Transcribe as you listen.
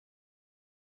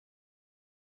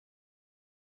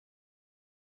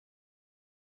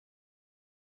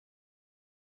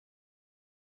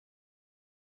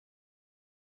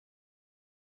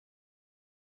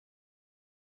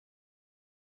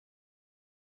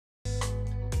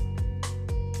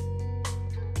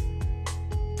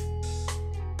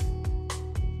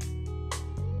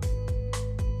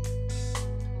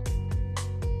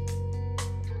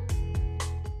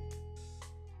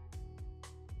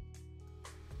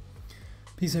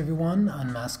Peace everyone,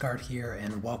 Unmask here,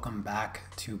 and welcome back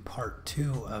to part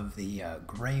 2 of the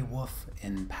Gray Wolf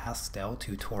in Pastel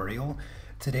tutorial.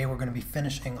 Today we're going to be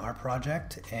finishing our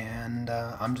project, and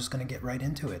I'm just going to get right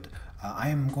into it. I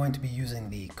am going to be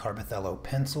using the Carbothello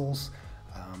pencils,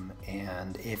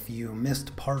 and if you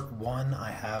missed part 1, I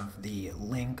have the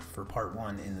link for part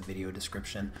 1 in the video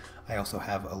description. I also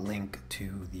have a link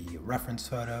to the reference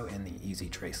photo and the easy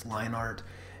trace line art,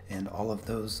 and all of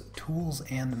those tools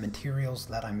and materials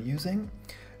that I'm using.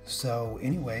 So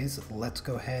anyways, let's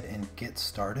go ahead and get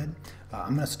started.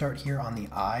 I'm going to start here on the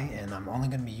eye, and I'm only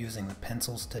going to be using the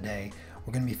pencils today.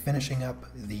 We're going to be finishing up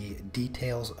the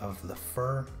details of the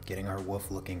fur, getting our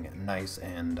wolf looking nice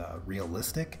and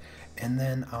realistic, and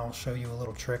then I'll show you a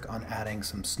little trick on adding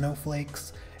some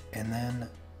snowflakes, and then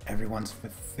everyone's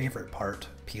favorite part,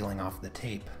 peeling off the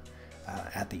tape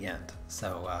at the end.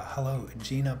 So hello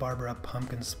Gina, Barbara,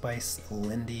 Pumpkin Spice,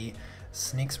 Lindy,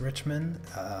 Sneaks Richmond,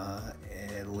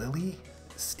 Lily,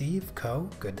 Steve, Co.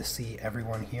 Good to see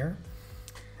everyone here.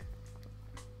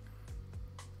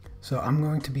 So I'm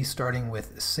going to be starting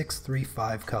with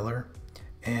 635 color,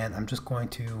 and I'm just going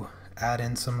to add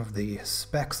in some of the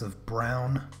specks of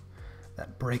brown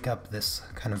that break up this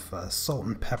kind of salt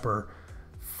and pepper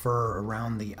fur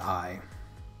around the eye.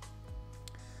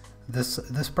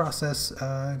 This process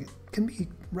can be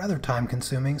rather time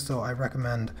consuming, so I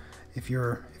recommend if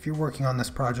you're working on this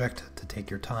project to take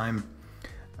your time.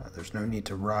 There's no need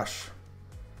to rush,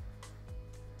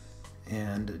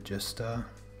 and just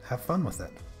have fun with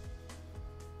it.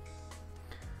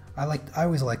 I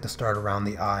always like to start around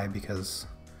the eye because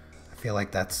I feel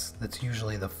like that's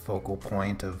usually the focal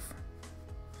point of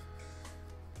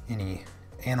any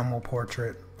animal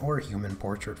portrait or human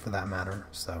portrait for that matter.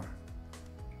 So.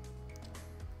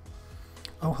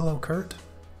 Oh, hello Kurt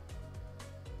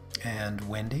and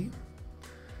Wendy.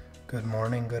 Good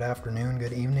morning, good afternoon,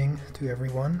 good evening to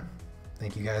everyone.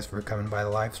 Thank you guys for coming by the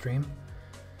live stream.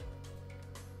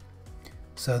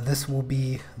 So this will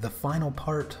be the final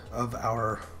part of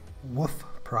our wolf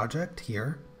project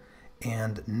here,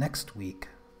 and next week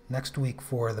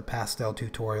for the pastel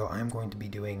tutorial, I'm going to be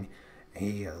doing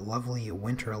a lovely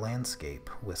winter landscape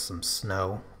with some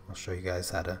snow. I'll show you guys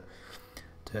how to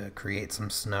create some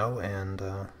snow, and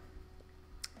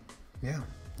yeah,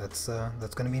 that's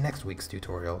going to be next week's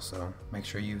tutorial, so make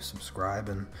sure you subscribe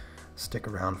and stick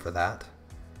around for that.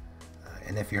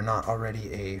 And if you're not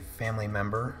already a family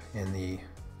member in the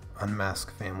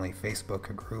Unmask family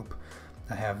Facebook group,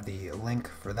 I have the link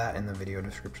for that in the video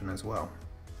description as well.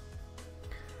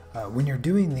 When you're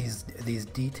doing these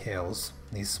details,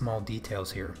 these small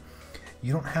details here,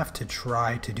 you don't have to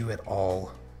try to do it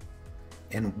all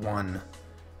in one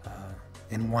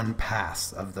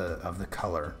pass of the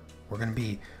color. We're going to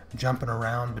be jumping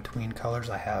around between colors.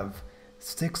 I have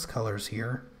 6 colors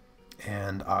here,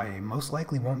 and I most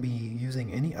likely won't be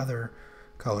using any other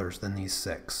colors than these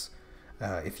 6.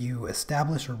 If you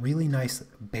establish a really nice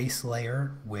base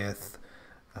layer with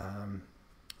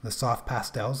the soft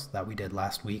pastels that we did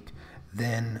last week,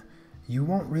 then you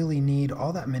won't really need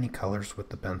all that many colors with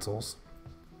the pencils.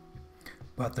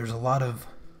 But there's a lot of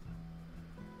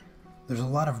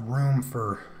room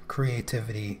for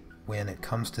creativity when it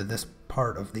comes to this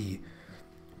part of the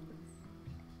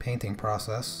painting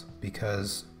process,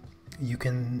 because you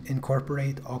can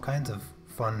incorporate all kinds of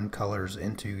fun colors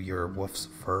into your wolf's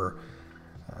fur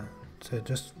to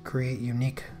just create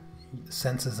unique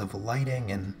senses of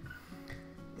lighting and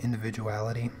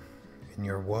individuality in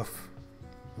your wolf.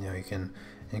 You know, you can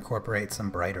incorporate some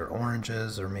brighter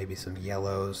oranges or maybe some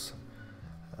yellows.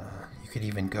 You could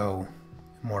even go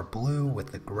more blue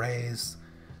with the grays.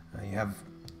 You have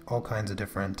all kinds of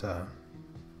different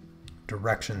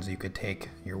directions you could take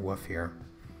your wolf here.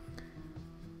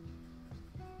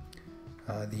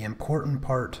 The important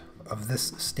part of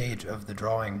this stage of the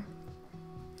drawing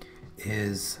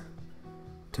is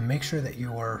to make sure that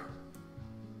you're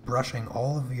brushing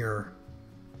all of your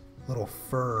little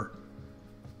fur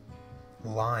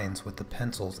lines with the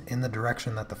pencils in the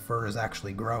direction that the fur is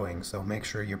actually growing. So make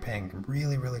sure you're paying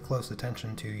really close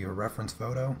attention to your reference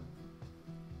photo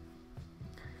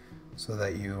so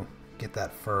that you get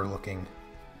that fur looking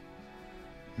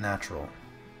natural.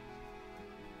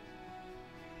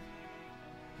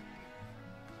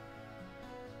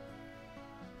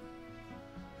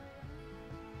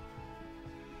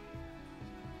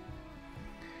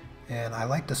 And I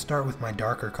like to start with my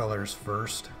darker colors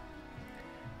first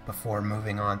before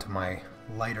moving on to my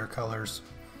lighter colors,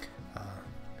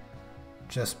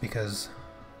 just because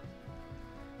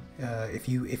if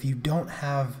you don't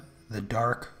have the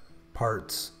dark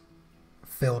parts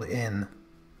filled in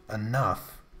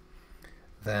enough,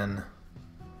 then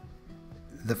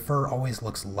the fur always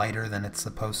looks lighter than it's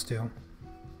supposed to.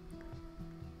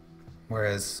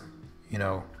 Whereas, you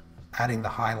know, adding the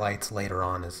highlights later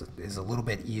on is a little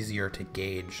bit easier to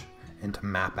gauge and to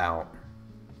map out.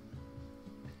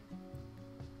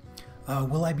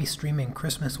 Will I be streaming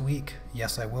Christmas week?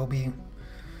 Yes, I will be.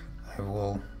 I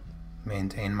will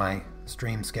maintain my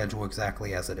stream schedule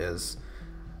exactly as it is.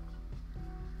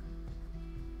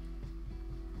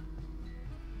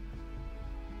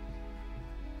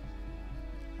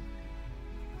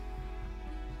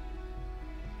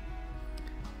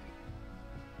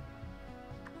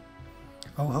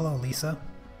 Oh, hello, Lisa.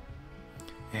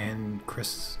 And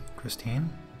Christine.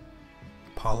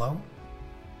 Paulo.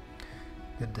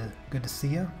 Good to see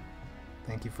you.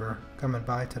 Thank you for coming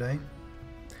by today.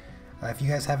 If you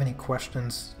guys have any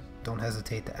questions, don't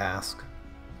hesitate to ask.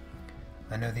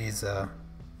 I know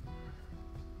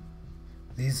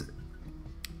this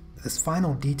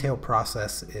final detail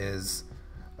process is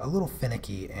a little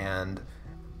finicky, and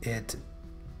it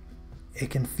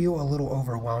can feel a little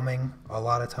overwhelming a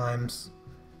lot of times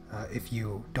if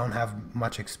you don't have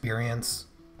much experience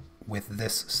with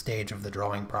this stage of the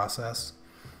drawing process.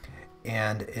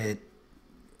 And it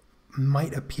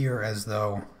might appear as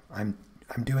though I'm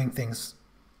doing things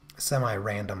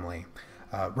semi-randomly.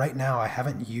 Right now I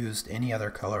haven't used any other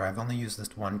color. I've only used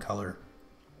this one color.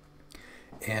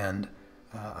 And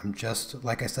I'm just,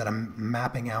 like I said, I'm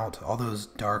mapping out all those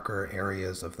darker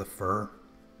areas of the fur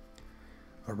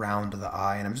around the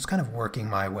eye, and I'm just kind of working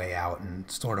my way out in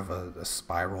sort of a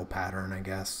spiral pattern, I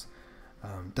guess.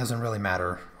 Doesn't really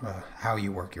matter how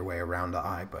you work your way around the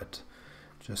eye, but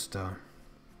just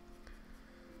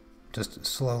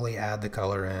slowly add the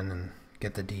color in and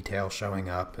get the detail showing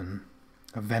up, and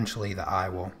eventually the eye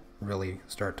will really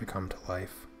start to come to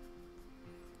life.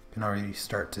 You can already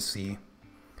start to see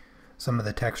some of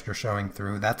the texture showing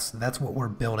through. That's what we're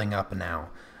building up now.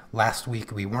 Last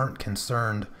week we weren't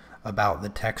concerned about the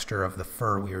texture of the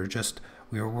fur.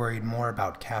 We were worried more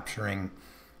about capturing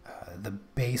the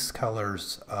base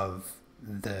colors of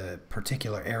the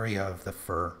particular area of the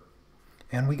fur.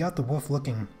 And we got the wolf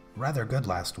looking rather good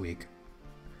last week.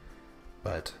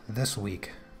 But this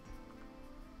week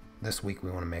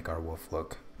we want to make our wolf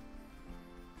look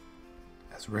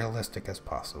as realistic as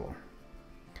possible.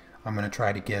 I'm going to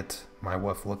try to get my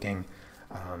wolf looking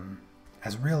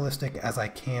as realistic as I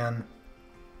can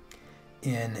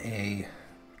in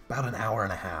about an hour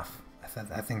and a half.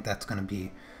 I think that's going to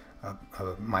be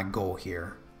my goal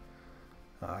here.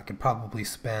 I could probably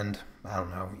spend, I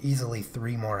don't know, easily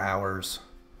 3 more hours,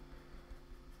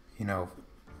 you know,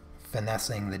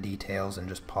 finessing the details and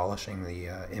just polishing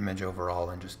the image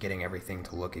overall and just getting everything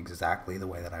to look exactly the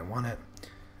way that I want it.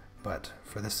 But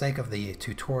for the sake of the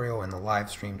tutorial and the live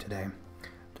stream today,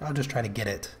 I'll just try to get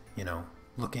it, you know,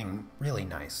 looking really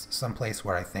nice. Someplace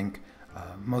where I think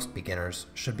most beginners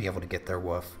should be able to get their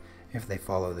wolf if they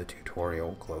follow the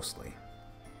tutorial closely.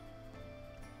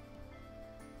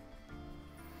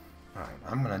 Alright,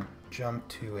 I'm going to jump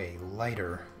to a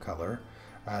lighter color.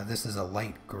 This is a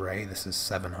light gray. This is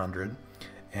 700.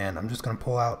 And I'm just going to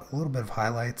pull out a little bit of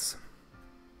highlights.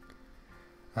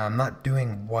 I'm not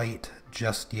doing white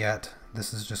just yet.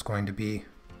 This is just going to be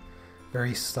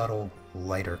very subtle,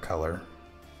 lighter color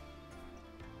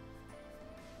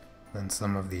than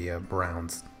some of the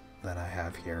browns that I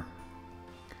have here.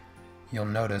 You'll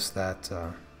notice that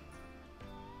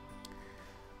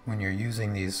when you're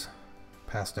using these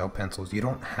pastel pencils, you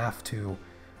don't have to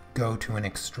go to an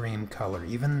extreme color.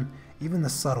 Even the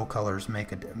subtle colors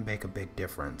make a big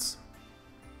difference.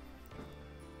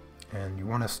 And you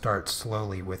want to start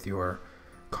slowly with your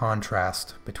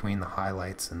contrast between the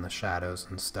highlights and the shadows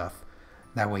and stuff.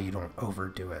 That way you don't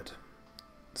overdo it.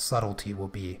 Subtlety will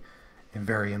be a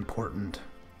very important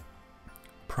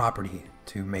property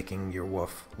to making your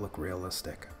wolf look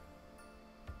realistic.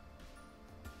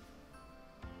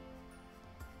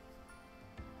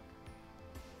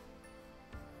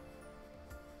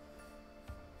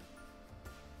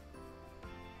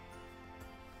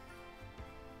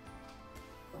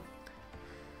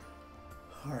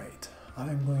 Alright,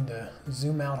 I'm going to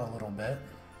zoom out a little bit.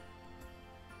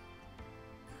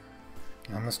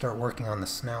 I'm going to start working on the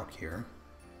snout here.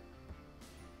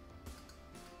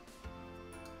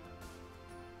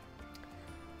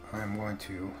 I'm going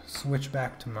to switch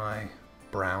back to my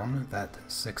brown, that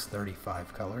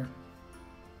 635 color.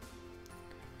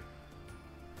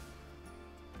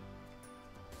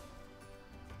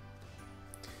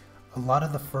 A lot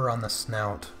of the fur on the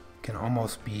snout can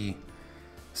almost be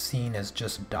seen as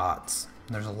just dots.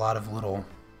 There's a lot of little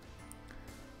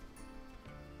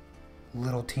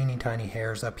teeny tiny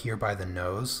hairs up here by the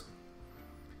nose,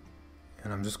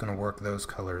 And I'm just going to work those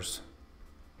colors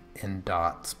in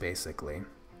dots, basically.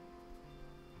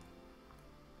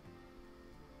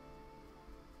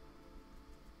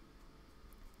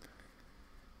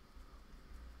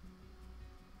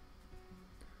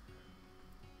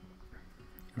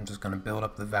 I'm just going to build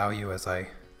up the value as I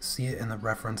see it in the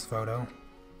reference photo.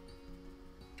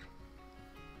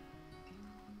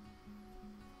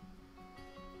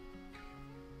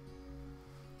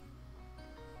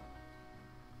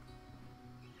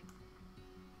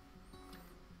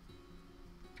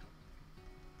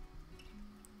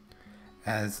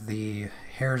 As the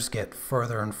hairs get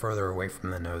further and further away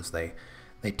from the nose, they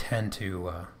tend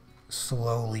to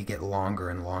slowly get longer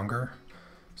and longer.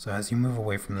 So as you move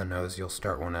away from the nose, you'll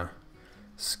start want to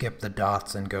skip the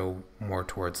dots and go more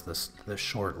towards the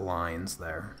short lines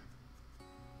there.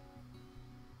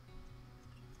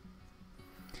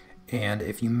 And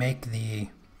if you make the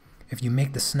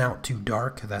snout too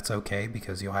dark, that's okay,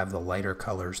 because you'll have the lighter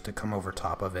colors to come over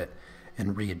top of it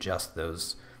and readjust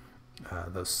those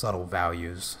subtle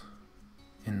values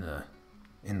in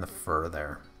the fur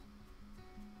there.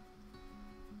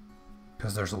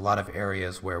 Because there's a lot of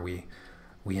areas where we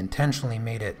intentionally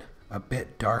made it a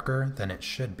bit darker than it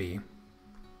should be,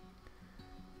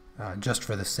 just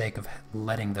for the sake of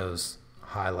letting those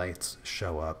highlights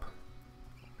show up.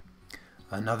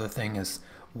 Another thing is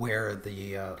where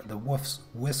the wolf's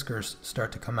whiskers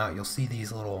start to come out. You'll see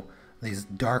these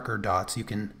darker dots. You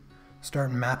can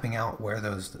start mapping out where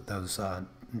those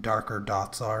darker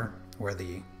dots are, where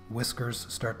the whiskers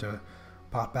start to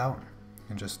pop out,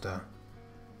 and just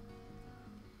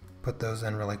put those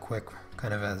in really quick,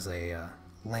 kind of as a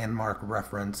landmark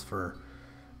reference for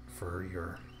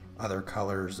your other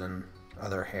colors and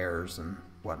other hairs and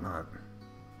whatnot.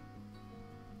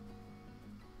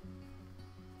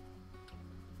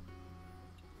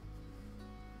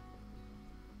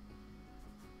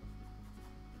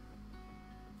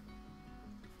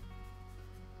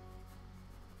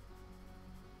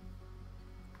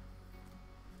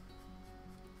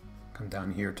 Come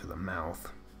down here to the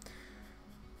mouth.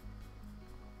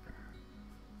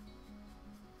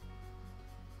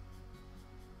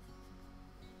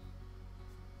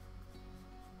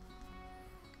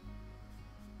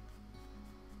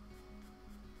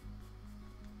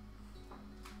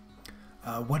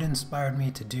 What inspired me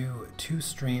to do 2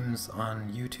 streams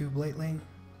on YouTube lately?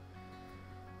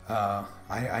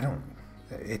 I don't.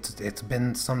 It's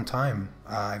been some time.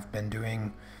 I've been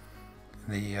doing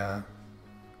the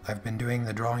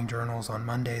drawing journals on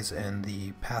Mondays and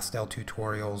the pastel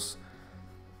tutorials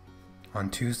on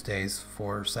Tuesdays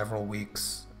for several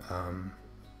weeks,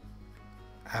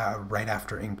 right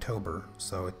after Inktober.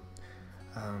 So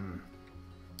I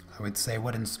would say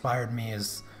what inspired me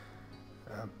is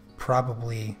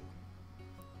probably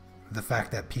the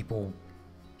fact that people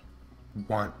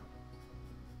want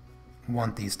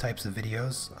these types of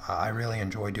videos. I really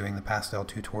enjoy doing the pastel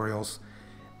tutorials,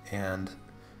 and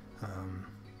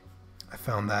I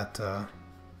found that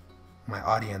my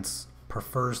audience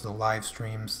prefers the live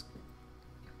streams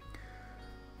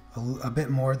a bit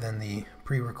more than the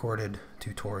pre-recorded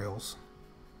tutorials,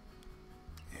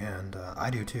 and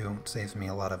I do too. It saves me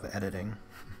a lot of editing.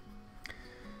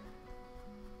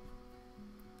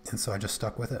 And so I just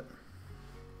stuck with it.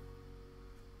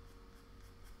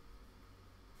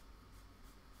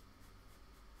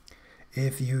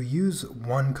 If you use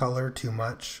one color too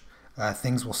much,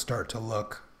 things will start to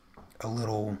look a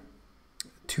little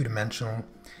two-dimensional,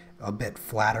 a bit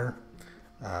flatter.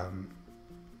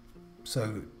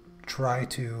 So try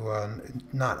to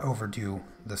not overdo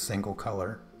the single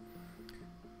color.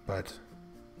 But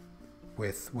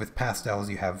with pastels,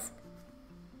 you have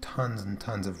tons and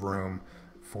tons of room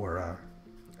for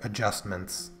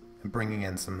adjustments and bringing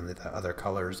in some of the other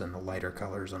colors and the lighter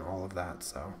colors and all of that.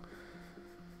 So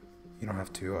you don't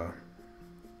have to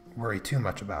worry too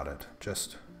much about it.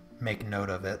 Just make note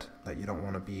of it, that you don't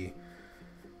want to be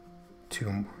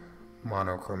too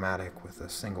monochromatic with a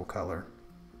single color.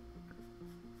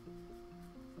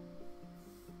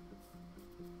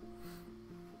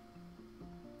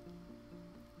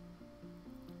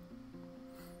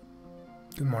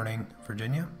 Good morning,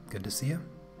 Virginia. Good to see you.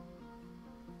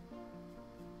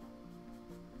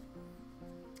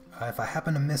 If I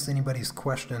happen to miss anybody's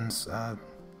questions,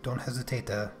 don't hesitate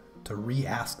to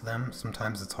re-ask them.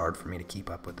 Sometimes it's hard for me to keep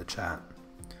up with the chat,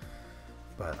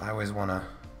 but I always want to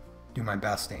do my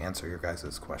best to answer your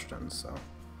guys' questions, so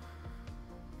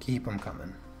keep them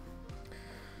coming.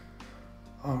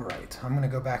 Alright, I'm going to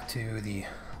go back to the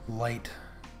light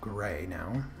gray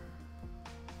now.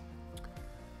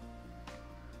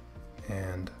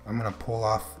 And I'm going to pull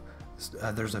off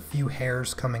There's a few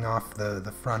hairs coming off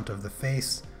the front of the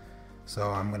face,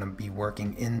 so I'm going to be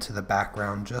working into the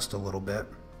background just a little bit.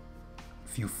 A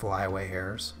few flyaway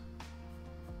hairs.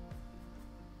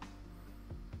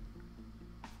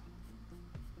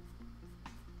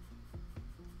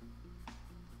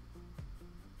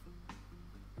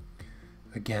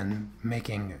 Again,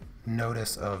 making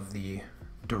notice of the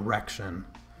direction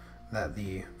that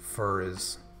the fur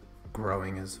is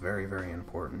growing is very, very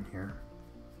important here.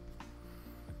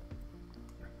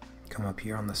 Come up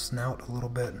here on the snout a little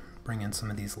bit, bring in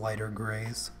some of these lighter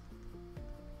grays.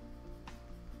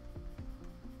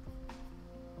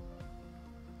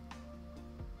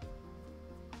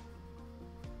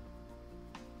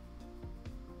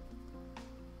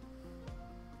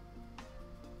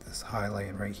 This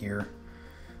highlight right here,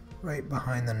 right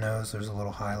behind the nose, there's a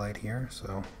little highlight here,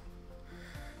 so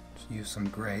just use some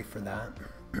gray for that.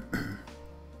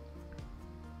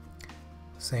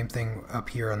 Same thing up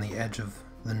here on the edge of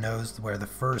the nose where the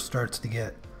fur starts to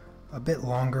get a bit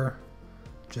longer,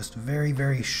 just very,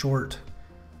 very short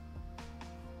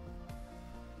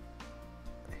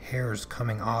hairs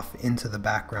coming off into the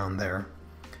background there.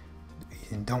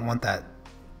 You don't want that,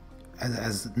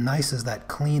 as nice as that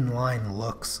clean line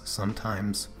looks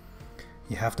sometimes,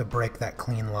 you have to break that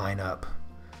clean line up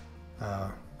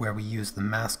where we use the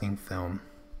masking film.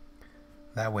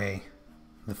 That way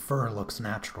the fur looks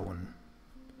natural and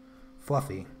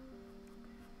fluffy.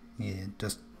 It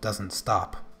just doesn't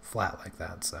stop flat like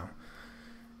that, so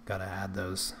gotta add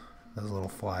those little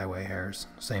flyaway hairs.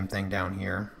 Same thing down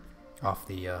here off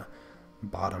the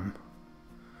bottom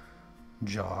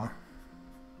jaw.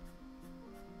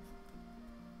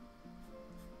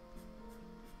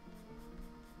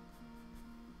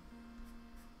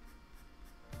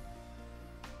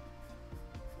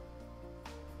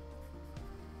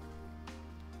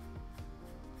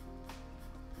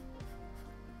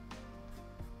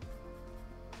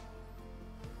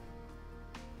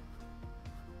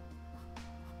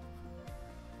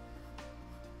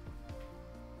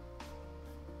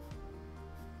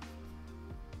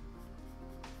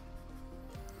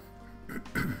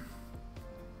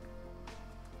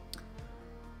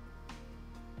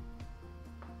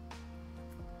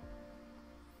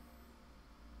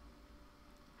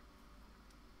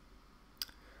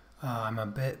 I'm a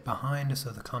bit behind, so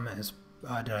the comment is,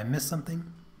 did I miss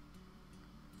something?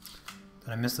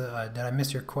 Did I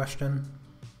miss your question?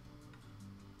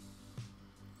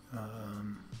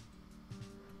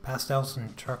 Pastels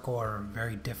and charcoal are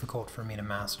very difficult for me to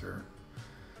master.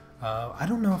 I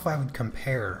don't know if I would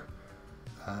compare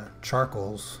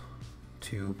charcoals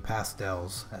to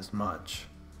pastels as much.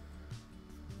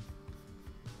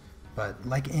 But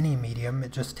like any medium,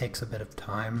 it just takes a bit of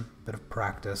time, a bit of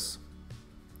practice.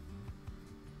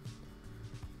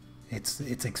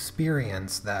 It's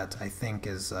experience that I think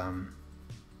is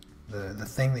the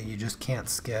thing that you just can't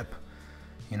skip.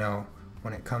 You know,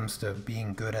 when it comes to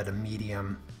being good at a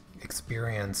medium,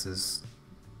 experience is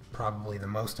probably the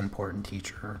most important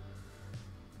teacher.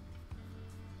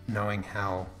 Knowing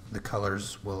how the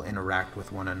colors will interact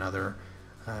with one another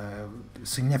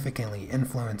significantly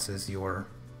influences your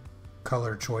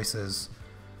color choices.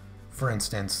 For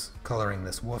instance, coloring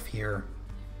this wolf here,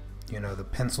 you know, the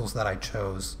pencils that I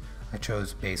chose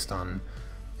based on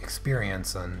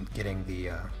experience on getting the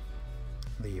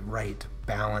right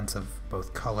balance of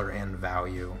both color and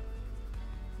value.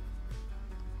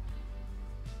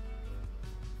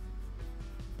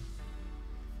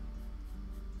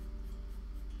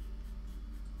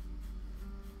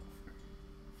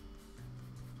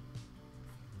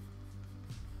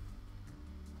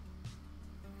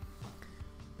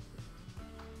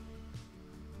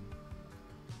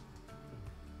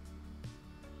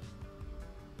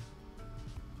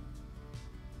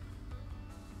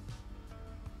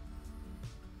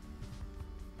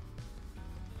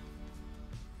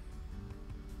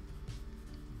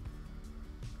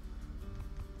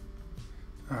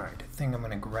 Alright, I think I'm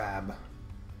going to grab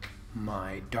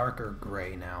my darker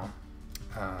gray now.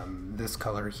 This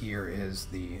color here is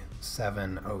the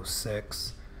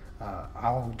 706.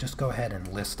 I'll just go ahead and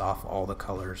list off all the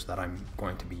colors that I'm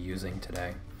going to be using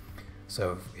today.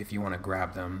 So if you want to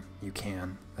grab them, you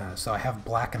can. So I have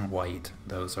black and white.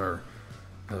 Those are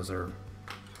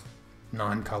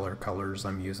non-color colors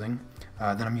I'm using.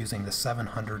 Then I'm using the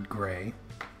 700 gray.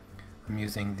 I'm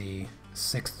using the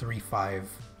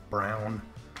 635 brown.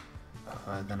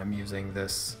 Then I'm using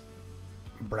this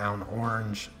brown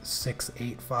orange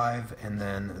 685, and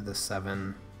then the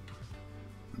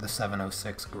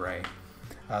 706 gray.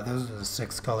 Those are the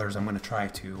 6 colors I'm going to try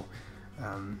to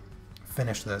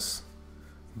finish this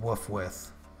wolf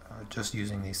with just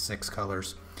using these 6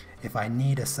 colors. If I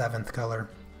need a 7th color,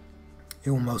 it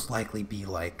will most likely be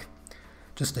like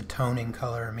just a toning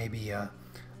color, maybe a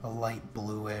light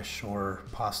bluish, or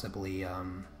possibly a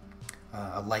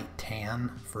light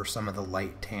tan for some of the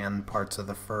light tan parts of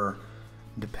the fur,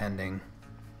 depending.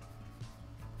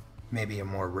 Maybe a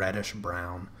more reddish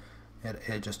brown.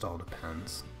 It just all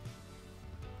depends.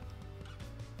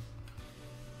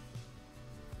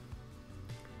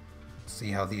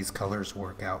 See how these colors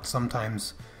work out.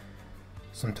 Sometimes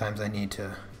I need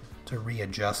to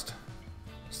readjust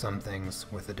some things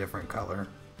with a different color.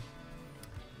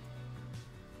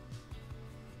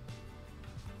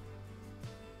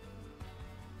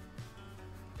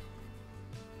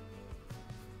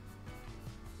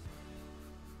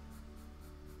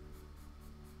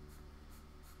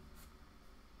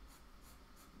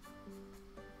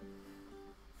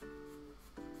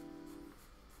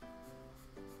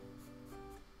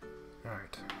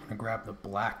 Alright, I'm going to grab the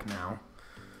black now.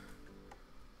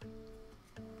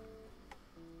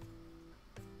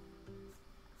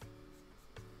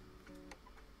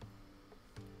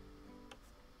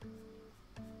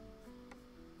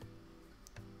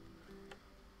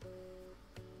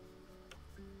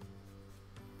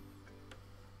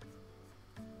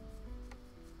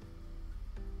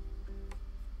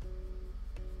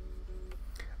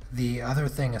 The other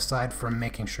thing, aside from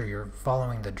making sure you're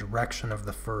following the direction of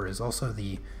the fur, is also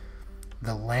the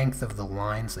length of the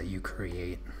lines that you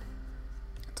create.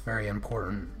 It's very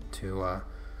important to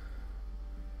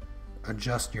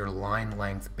adjust your line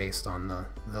length based on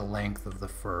the length of the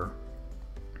fur.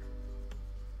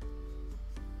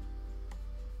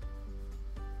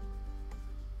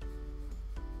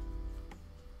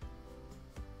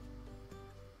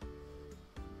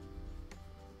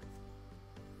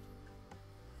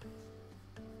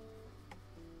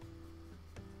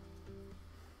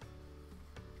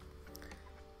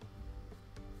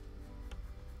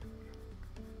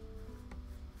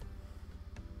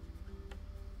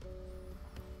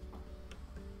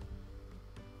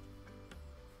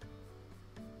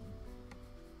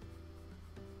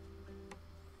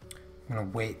 I'm going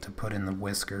to wait to put in the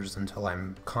whiskers until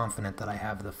I'm confident that I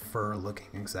have the fur looking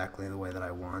exactly the way that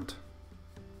I want.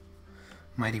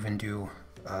 Might even do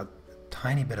a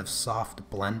tiny bit of soft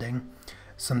blending.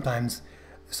 Sometimes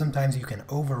you can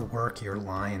overwork your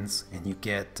lines and you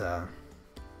get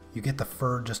the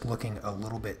fur just looking a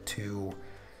little bit too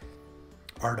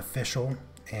artificial,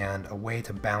 and a way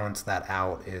to balance that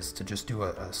out is to just do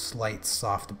a slight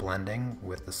soft blending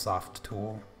with the soft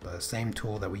tool, the same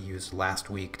tool that we used last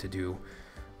week to do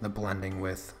the blending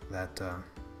with, the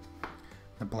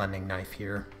blending knife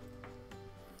here.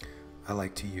 I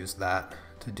like to use that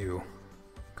to do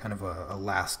kind of a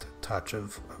last touch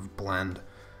of blend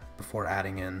before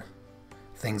adding in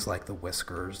things like the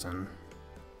whiskers and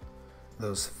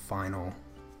those final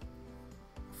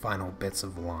bits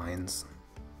of lines.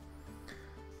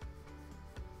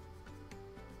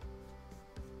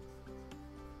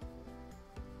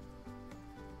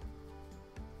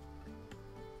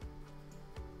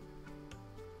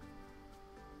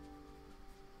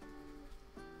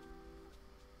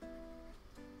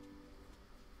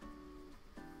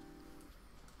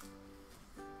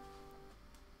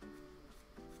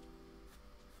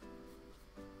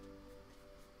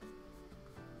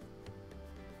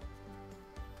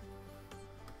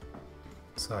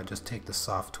 So I just take the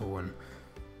soft tool and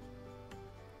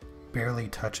barely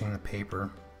touching the paper,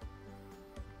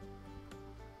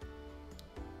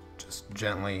 just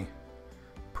gently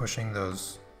pushing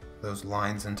those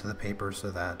lines into the paper so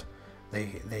that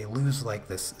they lose like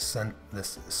this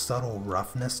subtle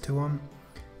roughness to them,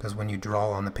 because when you draw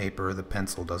on the paper, the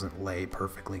pencil doesn't lay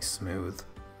perfectly smooth.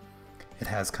 It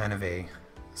has kind of a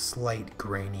slight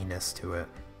graininess to it,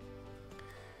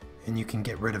 and you can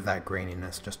get rid of that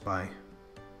graininess just by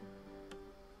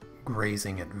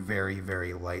grazing it very,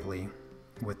 very lightly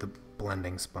with the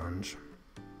blending sponge.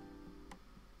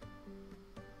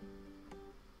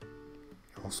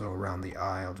 Also around the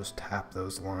eye, I'll just tap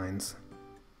those lines.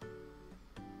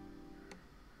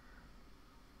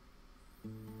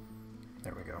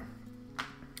 There we go.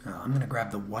 I'm going to grab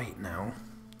the white now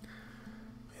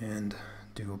and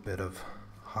do a bit of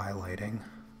highlighting.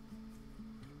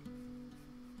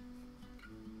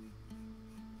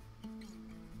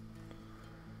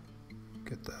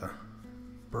 Get the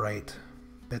bright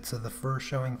bits of the fur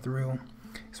showing through,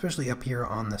 especially up here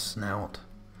on the snout.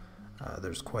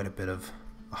 There's quite a bit of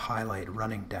a highlight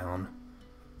running down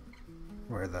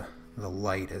where the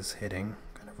light is hitting,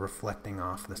 kind of reflecting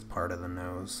off this part of the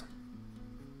nose.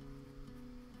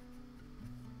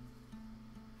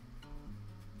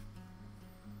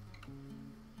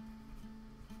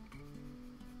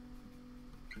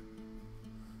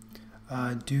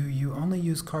 Do you only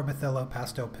use Carbothello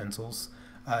pastel pencils?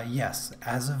 Yes,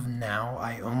 as of now,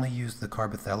 I only use the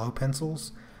Carbothello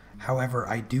pencils. However,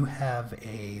 I do have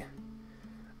a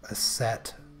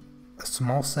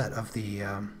small set of the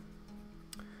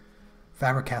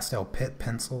Faber-Castell Pitt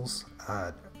pencils.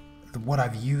 What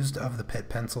I've used of the Pitt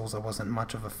pencils, I wasn't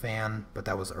much of a fan, but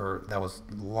that was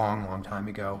long time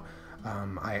ago.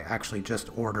 I actually just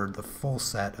ordered the full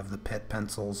set of the Pitt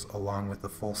pencils along with the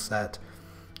full set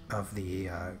of the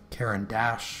Caran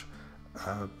d'Ache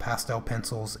pastel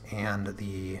pencils and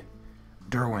the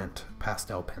Derwent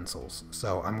pastel pencils.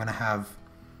 So I'm going to have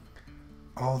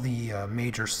all the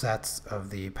major sets of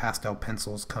the pastel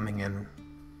pencils coming in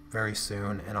very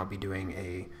soon, and I'll be doing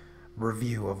a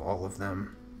review of all of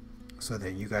them so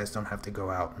that you guys don't have to go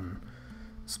out and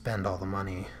spend all the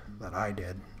money that I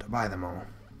did to buy them all,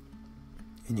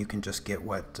 and you can just get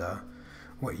what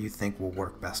you think will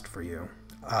work best for you.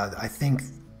 I think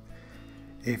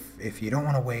if you don't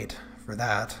want to wait for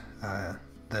that,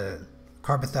 the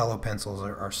Carbothello pencils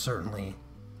are certainly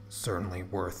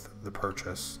worth the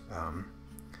purchase.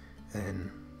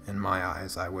 In my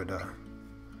eyes, I would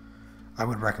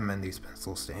recommend these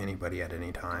pencils to anybody at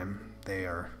any time.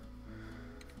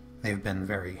 They've been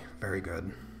very, very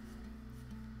good.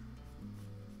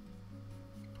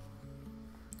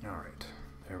 All right,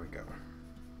 there we go.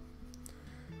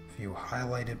 A few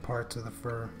highlighted parts of the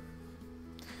fur,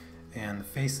 and the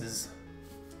face is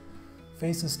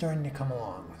starting to come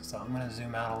along. So I'm going to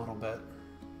zoom out a little bit,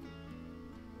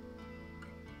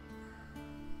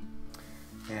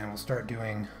 and we'll start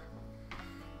doing,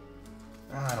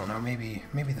 I don't know, maybe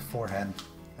the forehead.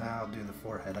 I'll do the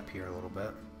forehead up here a little bit.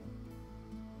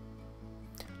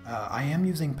 I am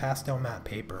using pastel matte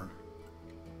paper.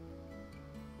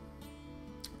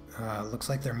 Looks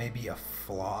like there may be a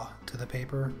flaw to the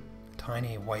paper. A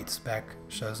tiny white speck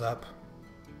shows up.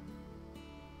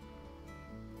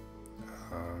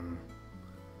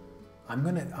 I'm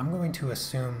going to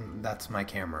assume that's my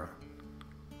camera,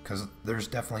 because there's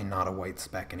definitely not a white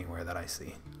speck anywhere that I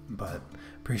see. But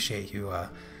appreciate you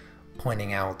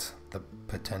pointing out the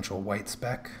potential white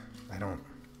speck.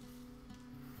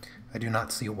 I do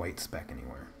not see a white speck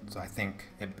anywhere, so I think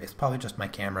it's probably just my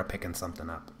camera picking something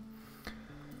up.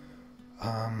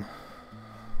 What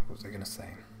was I gonna say?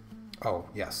 Oh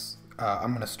yes,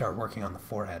 I'm gonna start working on the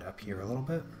forehead up here a little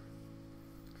bit,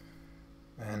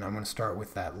 and I'm gonna start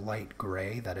with that light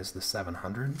gray that is the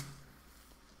 700.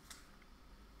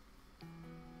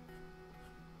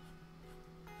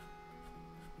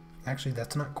 Actually,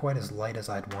 that's not quite as light as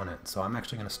I'd want it, so I'm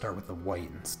actually going to start with the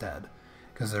white instead,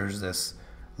 because there's this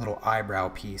little eyebrow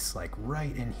piece like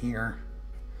right in here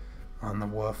on the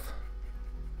wolf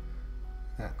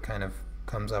that kind of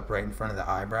comes up right in front of the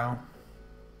eyebrow,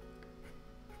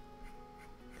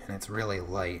 and it's really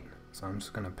light, so I'm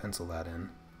just going to pencil that in,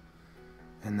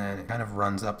 and then it kind of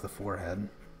runs up the forehead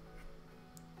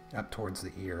up towards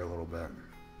the ear a little bit.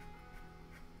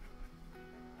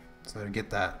 So to get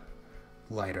that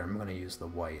lighter, I'm going to use the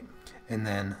white. And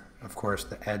then of course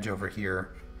the edge over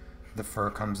here, the fur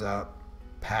comes up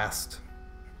past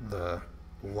the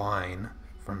line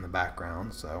from the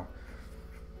background, so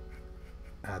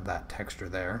add that texture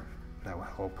there. That will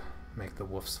help make the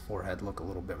wolf's forehead look a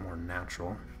little bit more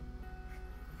natural.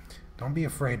 Don't be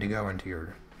afraid to go into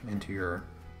your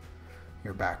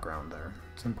background there.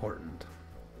 It's important.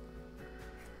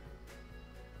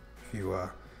 A few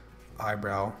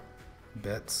eyebrow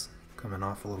bits coming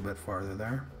off a little bit farther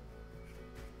there.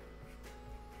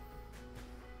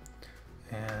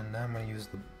 And I'm going to use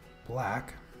the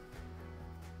black.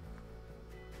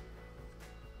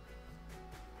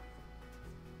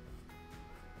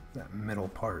 That middle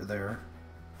part there.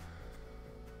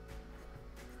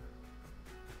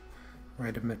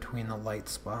 Right in between the light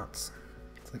spots.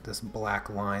 It's like this black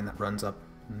line that runs up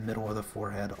the middle of the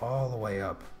forehead all the way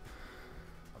up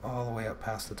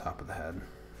past the top of the head.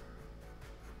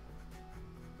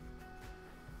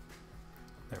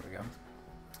 There we go.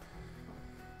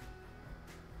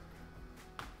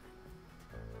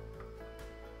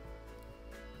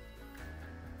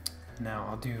 Now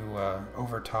I'll do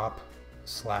over top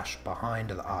 /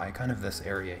 behind the eye, kind of this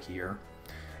area here.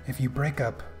 If you break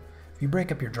up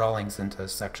your drawings into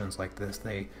sections like this,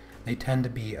 they tend to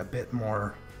be a bit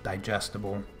more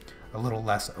digestible, a little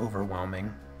less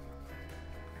overwhelming.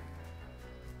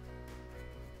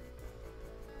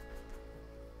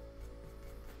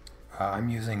 I'm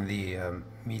using the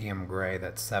medium gray,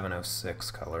 that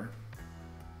 706 color.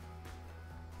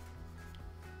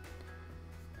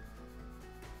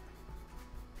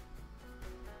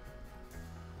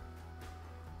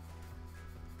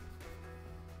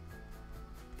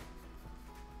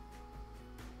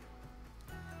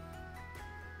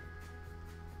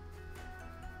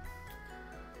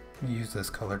 use this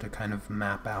color to kind of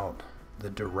map out the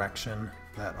direction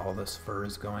that all this fur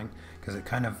is going, because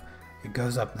it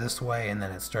goes up this way and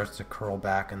then it starts to curl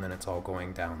back and then it's all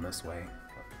going down this way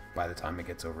by the time it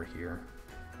gets over here.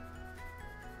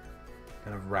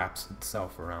 Kind of wraps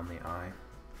itself around the eye.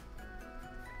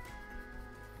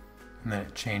 And then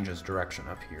it changes direction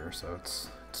up here, so it's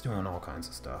doing all kinds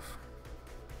of stuff.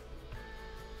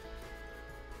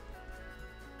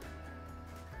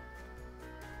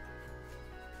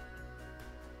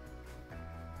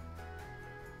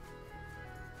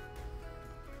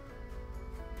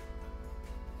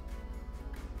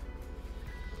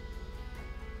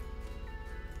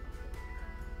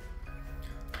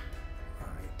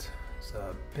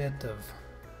 A bit of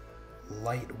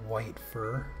light white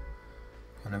fur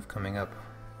kind of coming up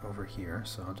over here,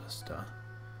 so I'll just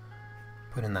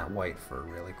put in that white fur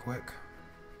really quick.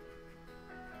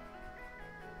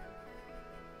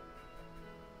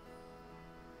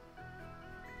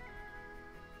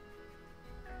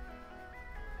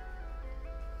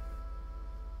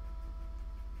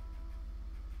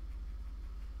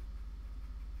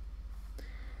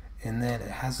 And then it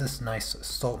has this nice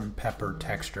salt and pepper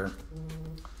texture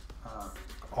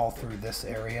all through this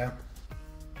area.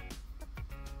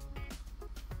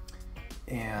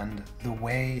 And the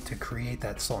way to create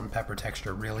that salt and pepper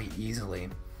texture really easily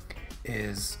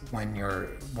is when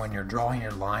you're drawing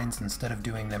your lines, instead of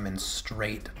doing them in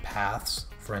straight paths,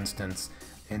 for instance,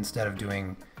 instead of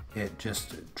doing it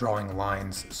just drawing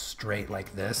lines straight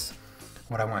like this,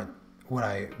 what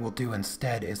I will do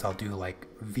instead is I'll do like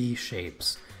V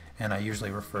shapes. And I usually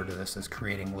refer to this as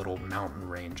creating little mountain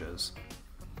ranges.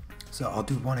 So I'll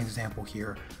do one example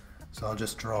here. So I'll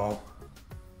just draw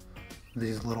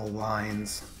these little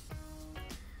lines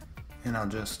and I'll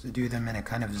just do them in a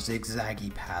kind of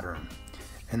zigzaggy pattern.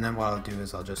 And then what I'll do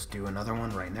is I'll just do another one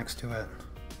right next to it.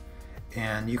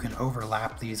 And you can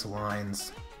overlap these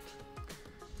lines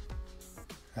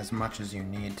as much as you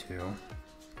need to,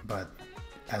 but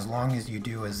as long as you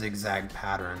do a zigzag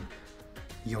pattern,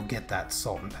 you'll get that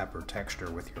salt and pepper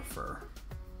texture with your fur.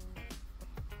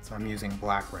 So I'm using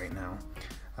black right now.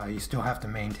 You still have to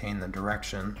maintain the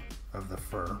direction of the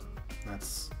fur.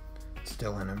 That's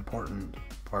still an important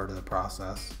part of the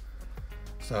process.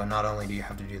 So not only do you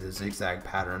have to do the zigzag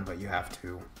pattern, but you have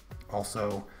to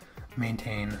also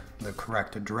maintain the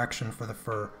correct direction for the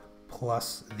fur,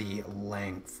 plus the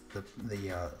length.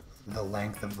 The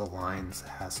length of the lines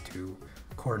has to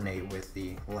coordinate with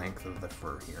the length of the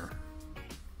fur here.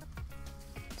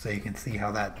 So you can see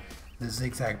how the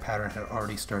zigzag pattern had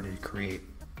already started to create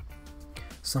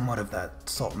somewhat of that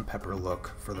salt and pepper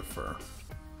look for the fur.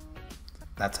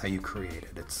 That's how you create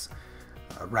it. It's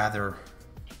rather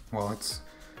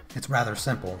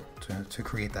simple to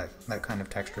create that kind of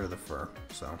texture of the fur.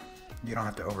 So you don't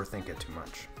have to overthink it too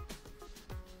much.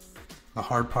 The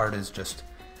hard part is just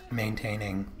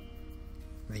maintaining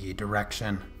the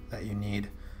direction that you need,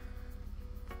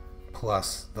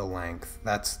 plus the length.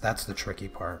 That's the tricky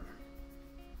part.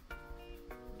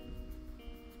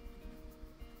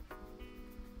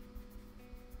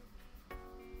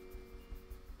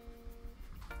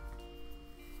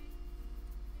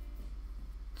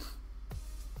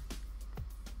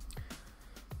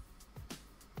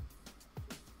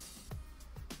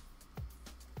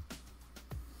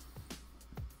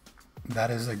 That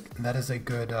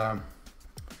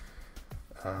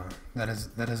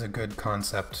is a good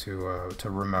concept to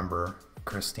remember,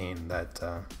 Christine. That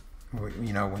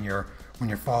you know, when you're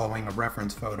following a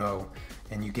reference photo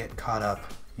and you get caught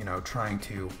up, you know, trying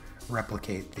to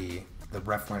replicate the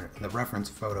reference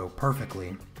photo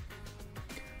perfectly,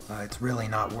 it's really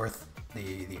not worth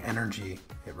the energy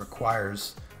it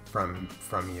requires from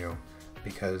you,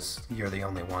 because you're the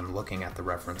only one looking at the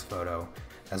reference photo.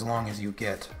 As long as you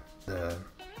get the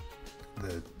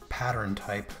pattern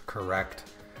type correct,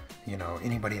 you know,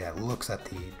 anybody that looks at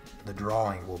the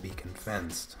drawing will be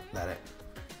convinced that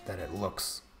it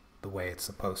looks the way it's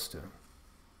supposed to.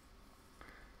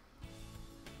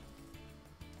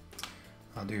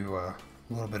 I'll do a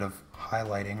little bit of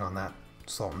highlighting on that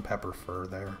salt and pepper fur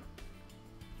there.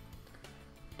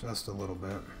 Just a little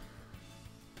bit.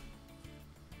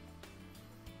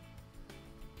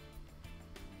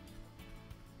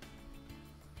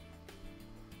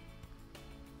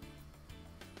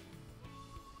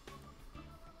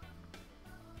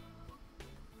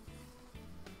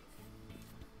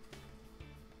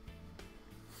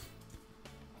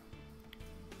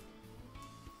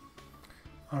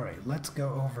 All right, let's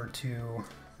go over to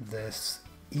this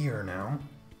ear now.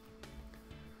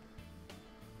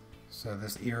 So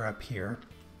this ear up here,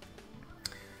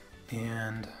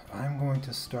 And I'm going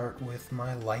to start with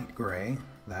my light gray,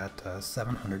 that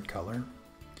 700 color.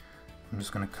 I'm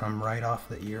just going to come right off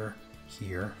the ear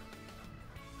here.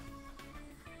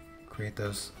 Create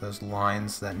those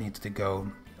lines that needs to go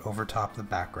over top the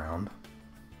background.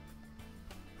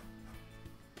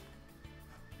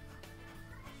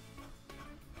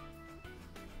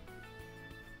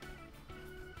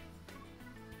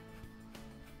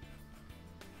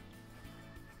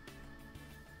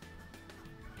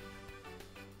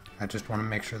 I just want to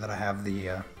make sure that I have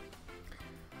the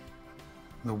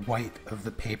white of the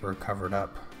paper covered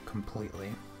up completely.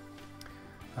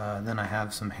 Then I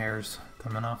have some hairs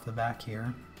coming off the back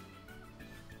here.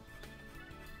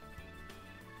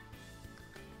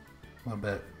 A little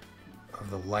bit of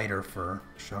the lighter fur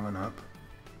showing up.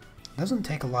 It doesn't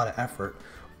take a lot of effort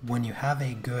when you have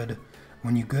a good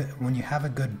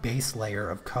base layer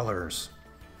of colors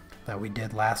that we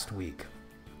did last week.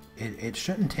 It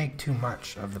shouldn't take too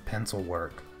much of the pencil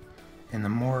work, and the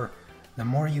more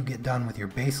you get done with your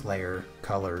base layer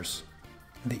colors,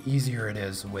 the easier it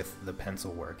is with the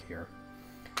pencil work here.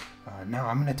 Now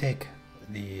I'm going to take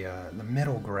the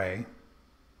middle gray,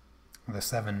 the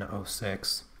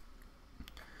 706,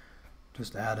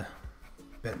 just add a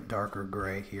bit darker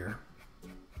gray here.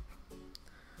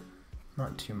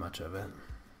 Not too much of it.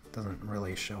 Doesn't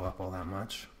really show up all that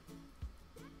much.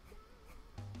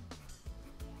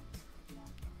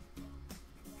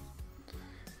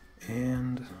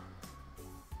 And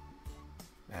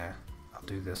I'll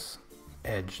do this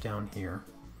edge down here.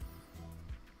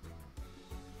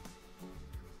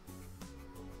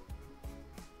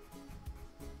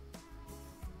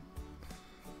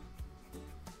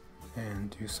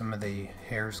 And do some of the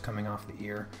hairs coming off the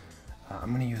ear. I'm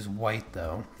going to use white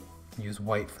though. Use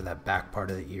white for that back part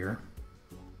of the ear.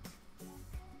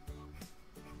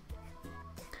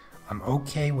 I'm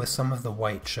okay with some of the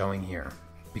white showing here,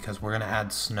 because we're going to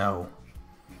add snow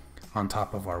on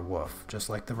top of our woof, just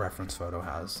like the reference photo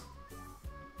has.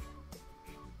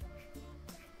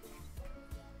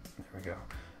 There we go.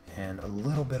 And a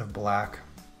little bit of black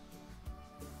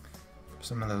for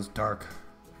some of those dark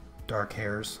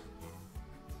hairs.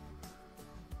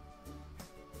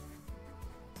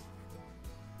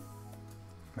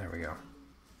 There we go.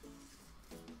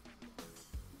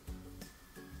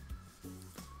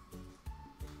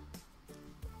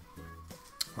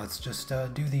 Let's just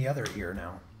do the other ear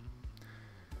now.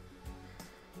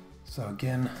 So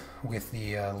again, with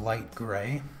the light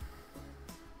gray,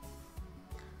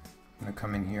 I'm going to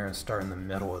come in here and start in the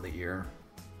middle of the ear.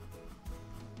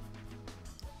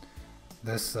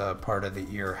 This part of the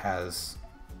ear has,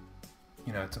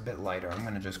 it's a bit lighter. I'm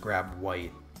going to just grab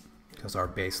white because our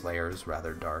base layer is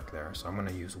rather dark there. So I'm going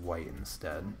to use white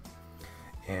instead.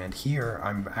 And here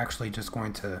I'm actually just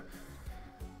going to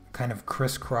kind of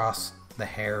crisscross the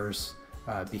hairs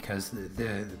because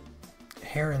the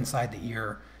hair inside the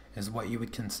ear is what you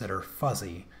would consider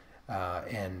fuzzy,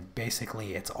 and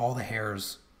basically it's all the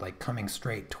hairs like coming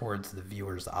straight towards the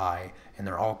viewer's eye, and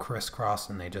they're all crisscrossed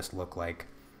and they just look like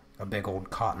a big old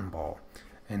cotton ball.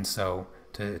 And so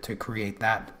to create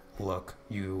that look,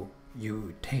 you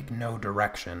take no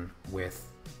direction with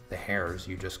the hairs,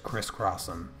 you just crisscross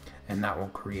them, and that will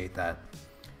create that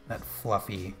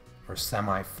fluffy or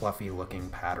semi-fluffy looking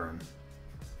pattern.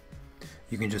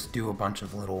 You can just do a bunch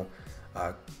of little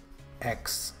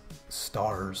X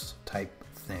stars type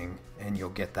thing and you'll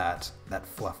get that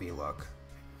fluffy look.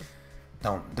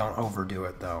 Don't overdo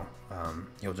it though.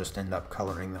 You'll just end up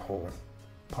coloring the whole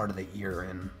part of the ear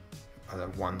in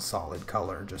one solid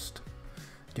color. Just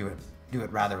do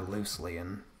it rather loosely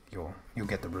and you'll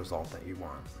get the result that you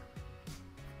want.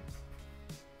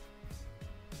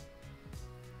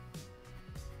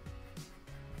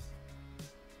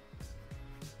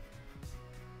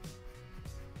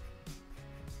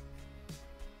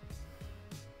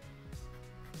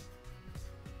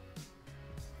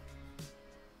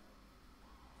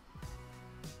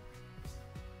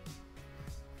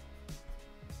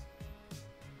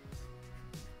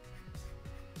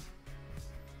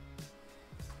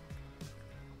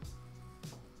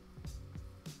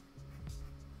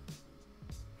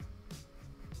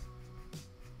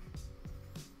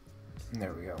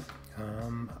 There we go.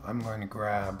 I'm going to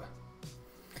grab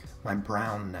my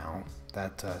brown now,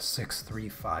 that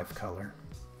 635 color.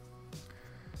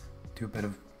 Do a bit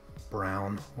of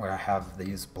brown where I have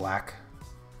these black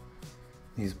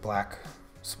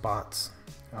spots.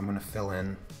 I'm going to fill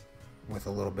in with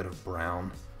a little bit of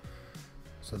brown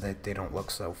so that they don't look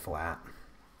so flat.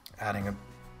 Adding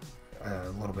a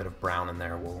little bit of brown in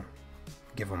there will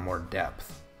give them more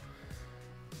depth,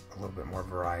 a little bit more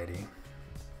variety.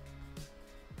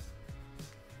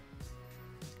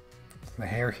 The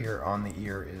hair here on the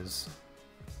ear is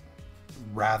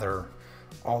rather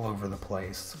all over the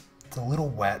place. It's a little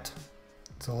wet.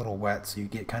 It's a little wet, so you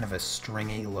get kind of a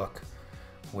stringy look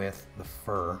with the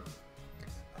fur,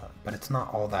 but it's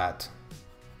not all that.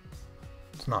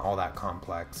 It's not all that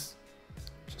complex.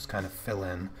 Just kind of fill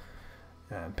in,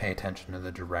 pay attention to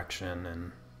the direction,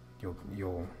 and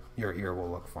your ear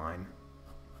will look fine.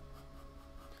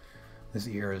 This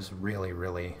ear is really,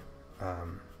 really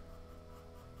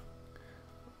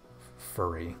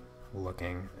furry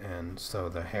looking, and so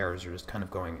the hairs are just kind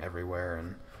of going everywhere,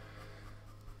 and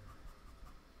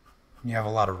you have a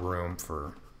lot of room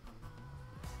for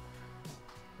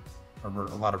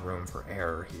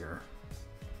error here,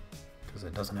 because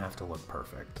it doesn't have to look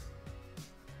perfect,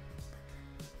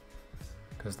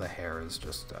 because the hair is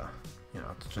just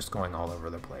it's just going all over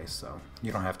the place, so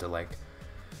you don't have to like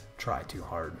try too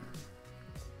hard.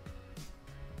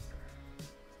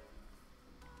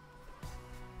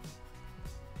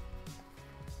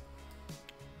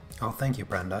 Oh, thank you,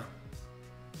 Brenda.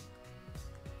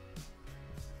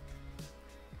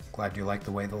 Glad you like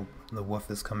the way the woof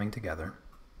is coming together.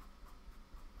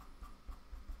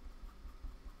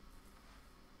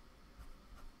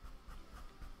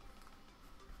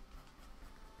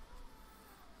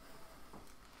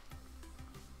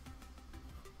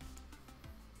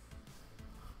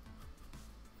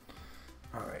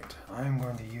 Alright, I'm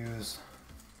going to use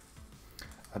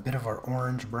a bit of our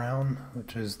orange brown,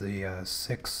 which is the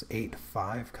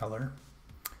 685 color.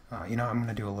 I'm going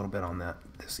to do a little bit on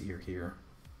this ear here.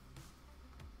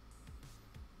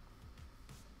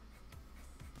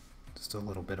 Just a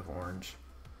little bit of orange.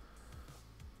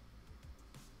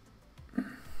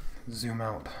 Zoom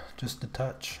out just a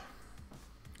touch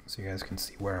so you guys can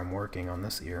see where I'm working on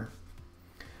this ear.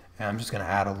 And I'm just going to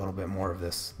add a little bit more of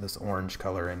this orange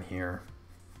color in here,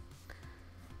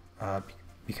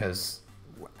 because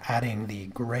adding the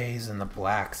grays and the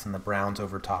blacks and the browns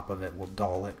over top of it will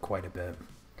dull it quite a bit.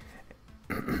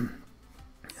 And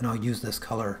I'll use this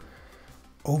color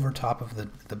over top of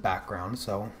the background,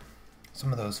 so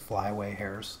some of those flyaway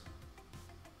hairs.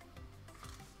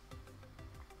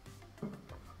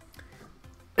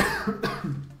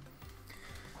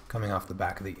 Coming off the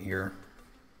back of the ear.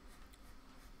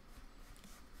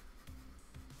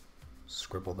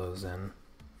 Scribble those in.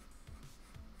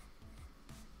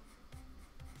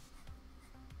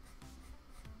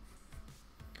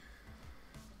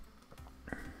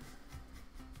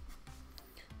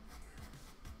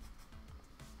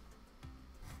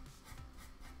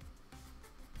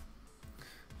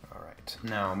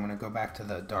 Now I'm going to go back to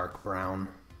the dark brown,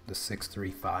 the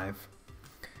 635,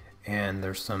 and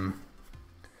there's some,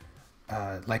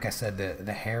 like I said,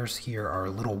 the hairs here are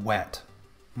a little wet,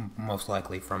 most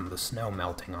likely from the snow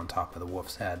melting on top of the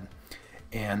wolf's head.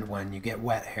 And when you get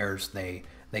wet hairs, they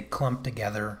clump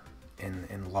together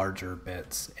in larger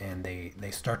bits, and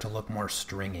they start to look more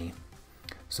stringy.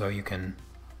 So you can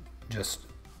just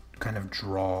kind of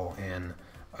draw in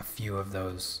a few of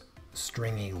those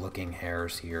stringy looking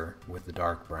hairs here with the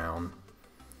dark brown,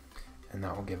 and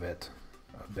that will give it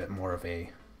a bit more of a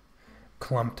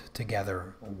clumped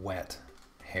together wet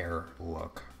hair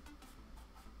look.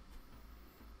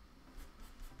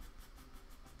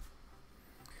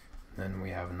 Then we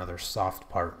have another soft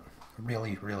part,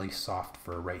 really, really soft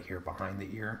fur right here behind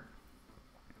the ear.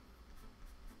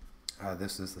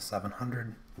 This is the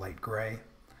 700 light gray.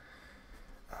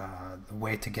 The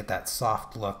way to get that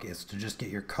soft look is to just get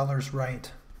your colors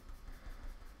right.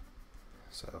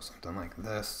 So something like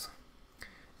this.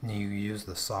 And you use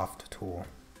the soft tool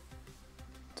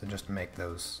to just make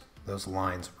those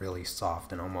lines really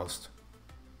soft and almost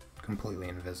completely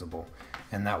invisible.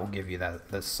 And that will give you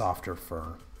the softer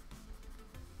fur.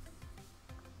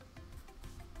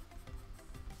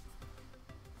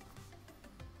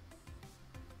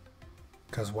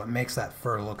 Because what makes that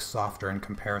fur look softer in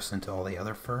comparison to all the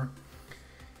other fur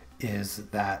is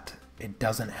that it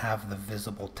doesn't have the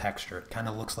visible texture. It kind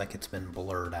of looks like it's been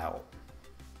blurred out.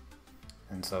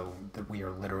 And so we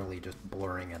are literally just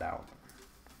blurring it out.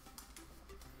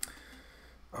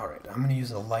 Alright, I'm going to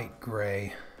use a light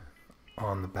gray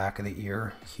on the back of the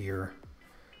ear here,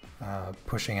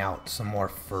 pushing out some more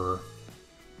fur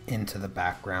into the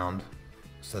background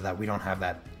so that we don't have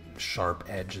that sharp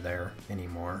edge there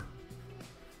anymore.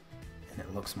 And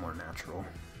it looks more natural.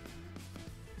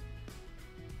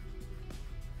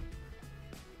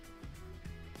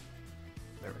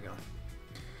 There we go.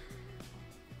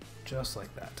 Just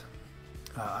like that.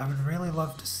 I would really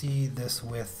love to see this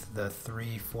with the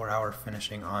 3-4 hour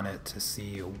finishing on it to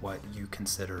see what you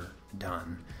consider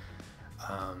done.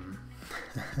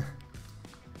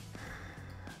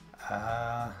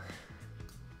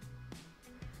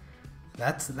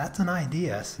 That's an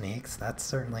idea, Sneaks. That's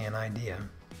certainly an idea.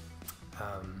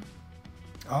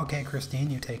 Okay, Christine,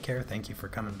 you take care. Thank you for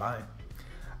coming by.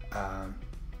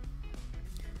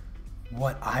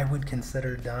 What I would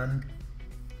consider done,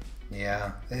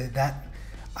 yeah, that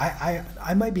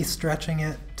I might be stretching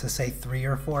it to say 3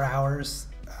 or 4 hours,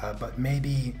 but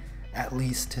maybe at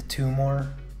least 2 more.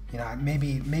 You know,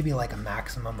 maybe like a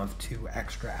maximum of 2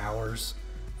 extra hours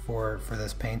for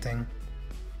this painting.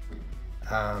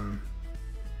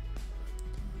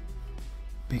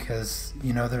 Because,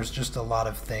 you know, there's just a lot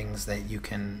of things that you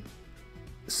can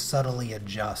subtly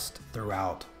adjust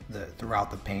throughout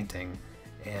the painting,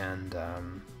 and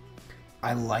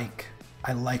I like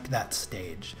that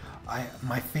stage.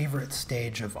 My favorite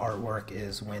stage of artwork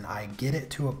is when I get it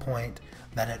to a point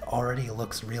that it already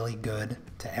looks really good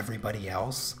to everybody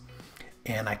else,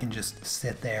 and I can just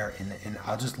sit there and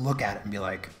I'll just look at it and be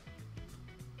like,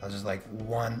 I was just like,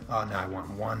 oh no, I want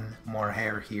one more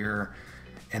hair here,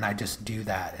 and I just do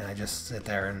that, and I just sit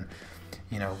there and,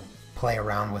 you know, play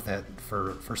around with it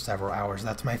for several hours.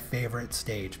 That's my favorite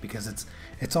stage, because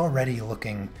it's already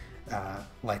looking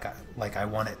like I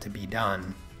want it to be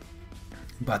done,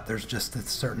 but there's just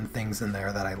certain things in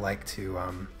there that I like to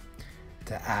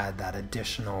add that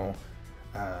additional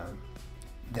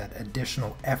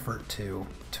effort to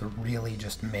really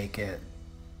just make it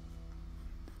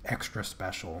extra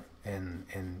special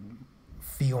and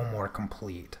feel more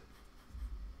complete.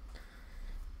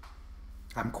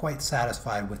 I'm quite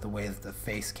satisfied with the way that the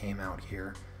face came out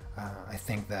here. I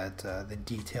think that the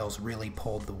details really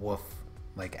pulled the wolf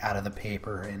like out of the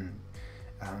paper and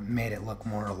made it look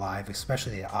more alive,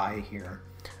 especially the eye here.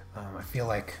 I feel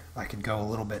like I could go a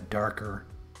little bit darker,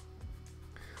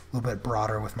 a little bit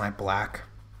broader with my black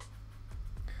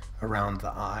around the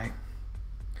eye.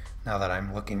 Now that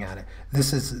I'm looking at it,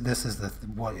 this is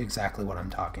exactly what I'm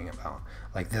talking about.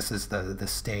 Like, this is the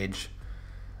stage,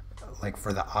 like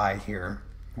for the eye here,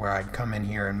 where I'd come in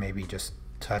here and maybe just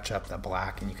touch up the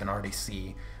black, and you can already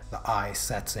see the eye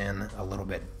sets in a little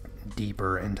bit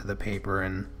deeper into the paper,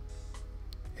 and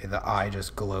the eye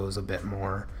just glows a bit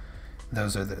more.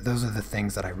 Those are the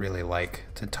things that I really like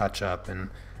to touch up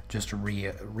and just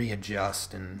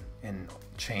readjust and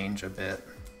change a bit.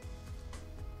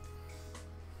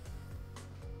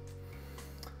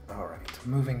 Alright,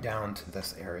 moving down to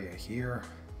this area here.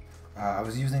 I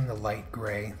was using the light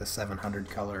gray, the 700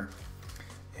 color,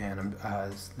 and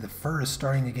the fur is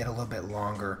starting to get a little bit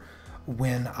longer.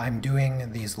 When I'm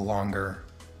doing these longer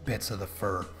bits of the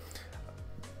fur,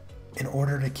 in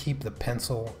order to keep the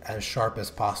pencil as sharp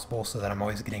as possible so that I'm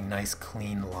always getting nice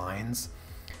clean lines,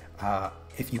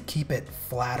 if you keep it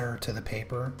flatter to the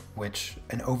paper, which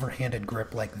an overhanded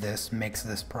grip like this makes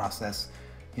this process,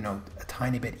 you know, a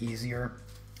tiny bit easier,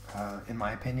 in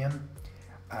my opinion,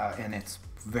 and it's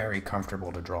very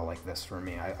comfortable to draw like this for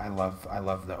me. I love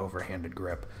the overhanded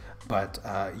grip, but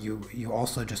you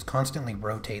also just constantly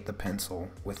rotate the pencil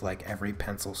with like every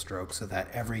pencil stroke, so that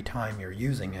every time you're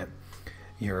using it,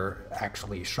 you're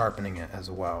actually sharpening it as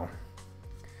well.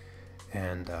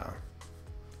 And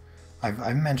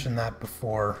I've mentioned that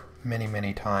before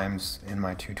many times in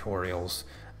my tutorials,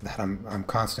 that I'm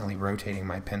constantly rotating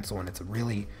my pencil, and it's a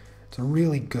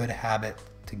really good habit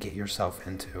to get yourself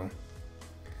into.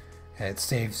 It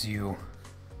saves you,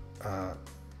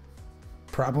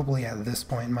 probably at this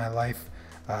point in my life,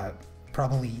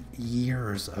 probably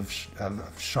years of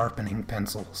sharpening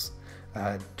pencils,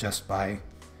 just by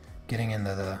getting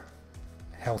into the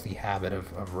healthy habit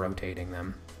of rotating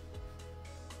them.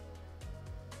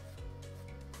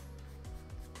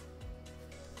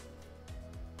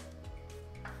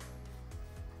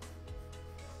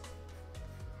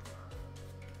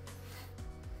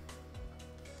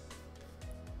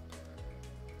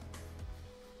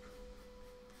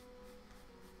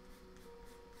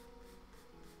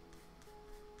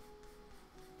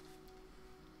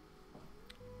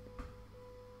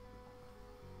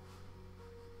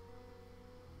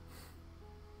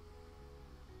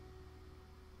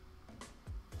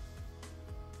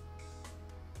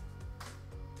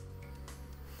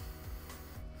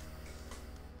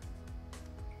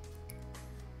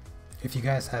 If you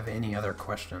guys have any other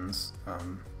questions,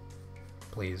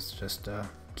 please just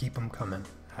keep them coming.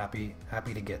 Happy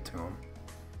to get to them.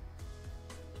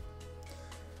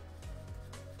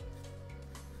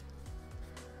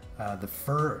 The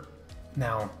fur,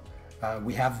 now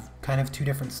we have kind of 2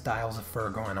 different styles of fur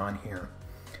going on here.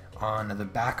 On the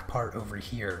back part over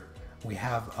here, we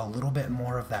have a little bit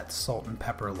more of that salt and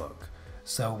pepper look.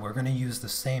 So we're going to use the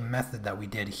same method that we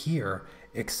did here,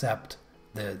 except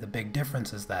the big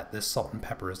difference is that this salt and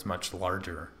pepper is much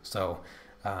larger. So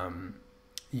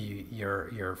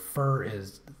your fur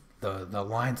is the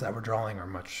lines that we're drawing are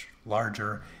much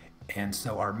larger, and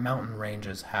so our mountain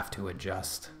ranges have to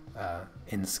adjust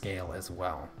in scale as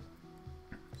well.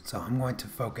 So I'm going to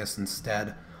focus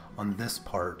instead on this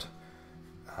part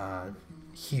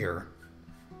here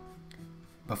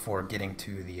before getting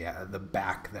to the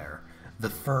back there. The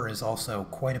fur is also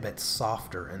quite a bit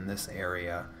softer in this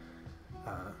area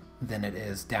than it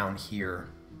is down here.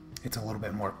 It's a little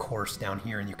bit more coarse down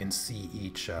here, and you can see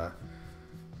each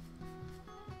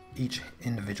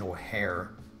individual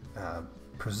hair,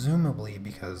 presumably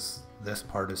because this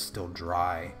part is still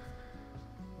dry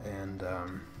and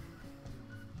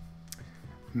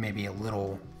maybe a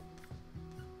little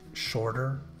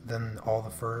shorter than all the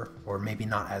fur, or maybe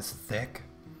not as thick.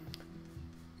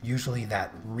 Usually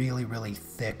that really, really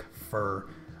thick fur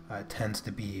tends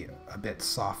to be a bit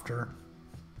softer.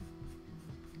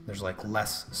 There's like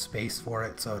less space for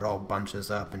it, so it all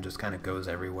bunches up and just kind of goes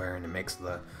everywhere, and it makes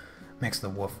the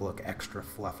wolf look extra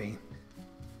fluffy.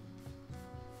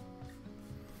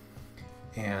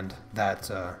 And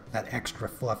that extra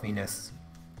fluffiness,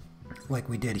 like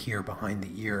we did here behind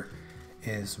the ear,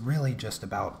 is really just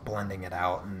about blending it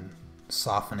out and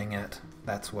softening it.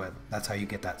 That's how you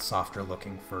get that softer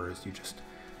looking furs.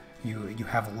 You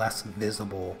have less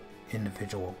visible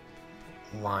individual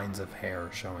lines of hair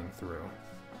showing through.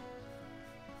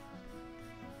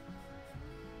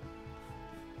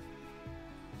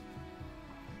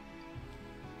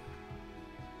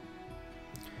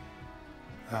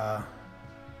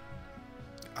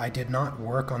 I did not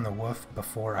work on the wolf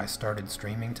before I started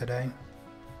streaming today.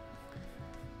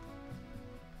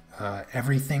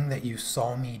 Everything that you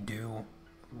saw me do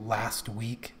last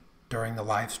week during the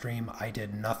live stream, I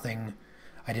did nothing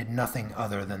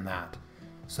other than that.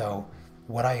 So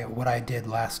what I did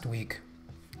last week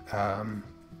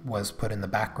was put in the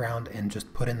background and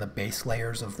just put in the base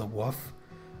layers of the wolf,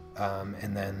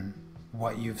 and then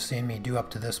what you've seen me do up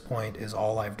to this point is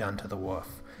all I've done to the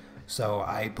wolf. So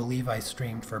I believe I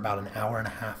streamed for about an hour and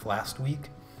a half last week,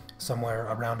 somewhere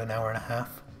around an hour and a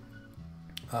half.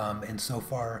 And so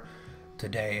far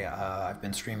today, I've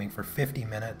been streaming for 50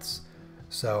 minutes,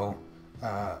 so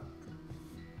a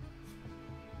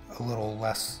little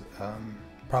less,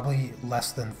 probably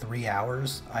less than 3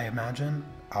 hours, I imagine,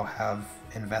 I'll have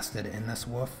invested in this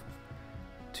wolf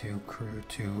to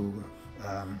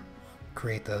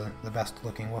create the best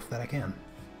looking wolf that I can.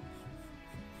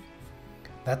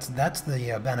 That's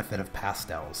the benefit of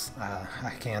Pastels.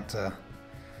 I can't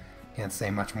say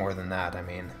much more than that. I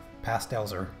mean,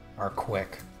 Pastels are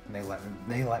quick. They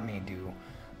let me do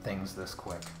things this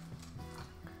quick.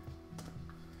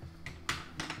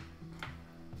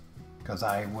 Because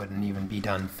I wouldn't even be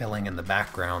done filling in the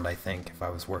background, I think, if I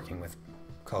was working with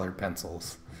colored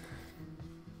pencils.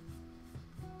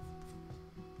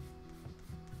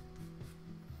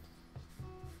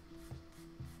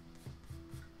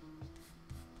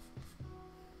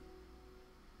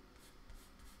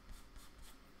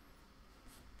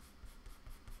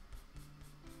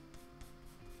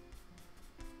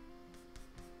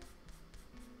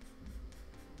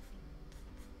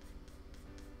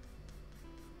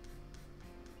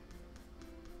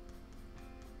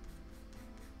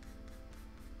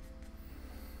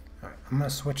 I'm going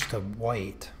to switch to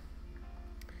white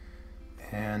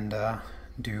and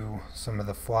do some of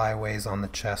the flyaways on the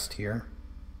chest here.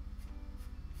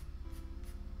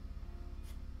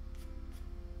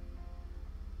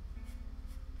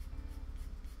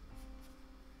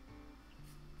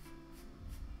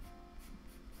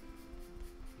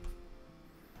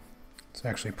 It's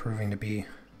actually proving to be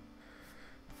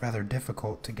rather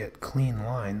difficult to get clean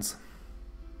lines.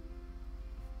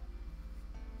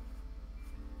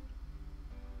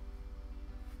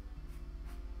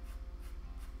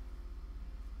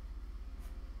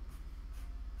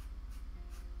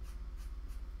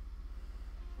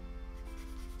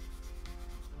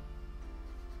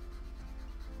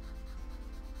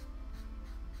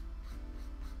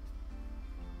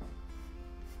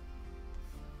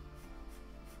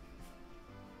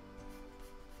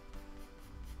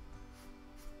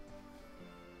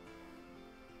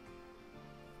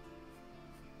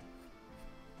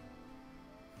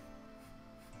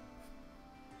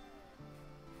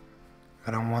 I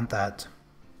don't want that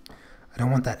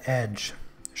edge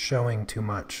showing too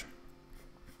much.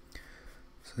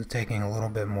 So taking a little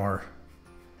bit more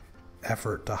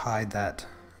effort to hide that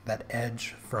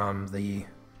edge from the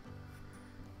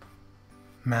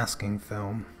masking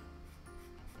film.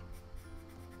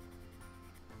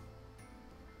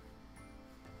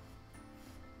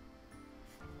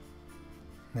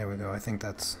 There we go. I think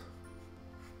that's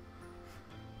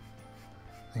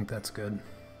good.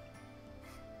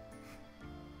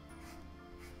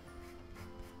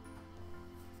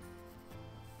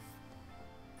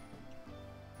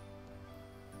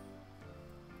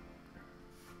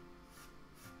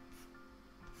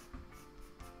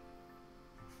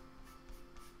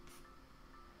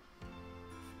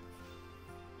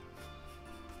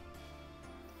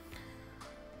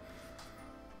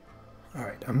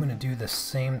 I'm gonna do the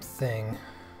same thing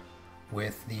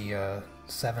with the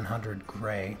 700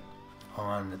 gray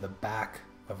on the back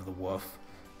of the woof.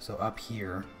 So up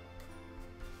here,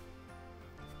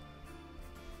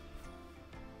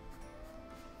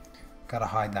 gotta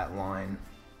hide that line.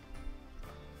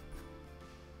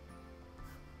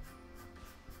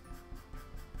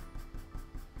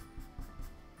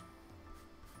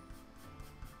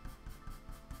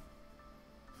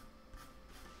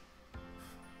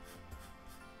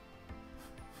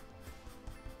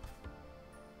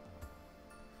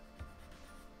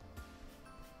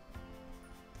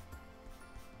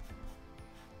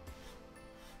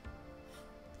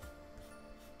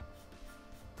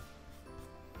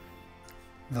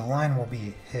 The line will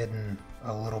be hidden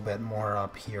a little bit more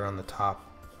up here on the top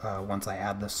once I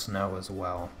add the snow as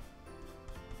well.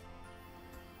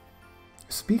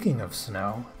 Speaking of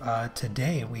snow,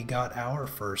 today we got our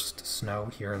first snow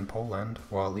here in Poland.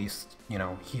 Well, at least, you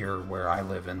know, here where I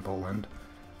live in Poland.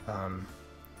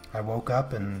 I woke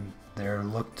up and there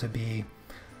looked to be,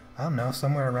 I don't know,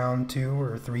 somewhere around 2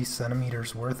 or 3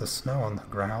 centimeters worth of snow on the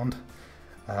ground.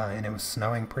 And it was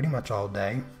snowing pretty much all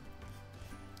day.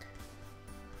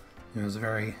 It was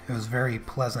very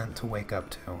pleasant to wake up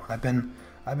to. I've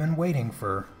been waiting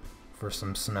for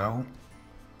some snow.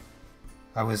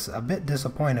 I was a bit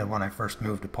disappointed when I first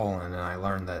moved to Poland and I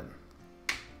learned that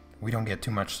we don't get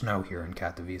too much snow here in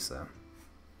Katowice,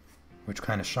 which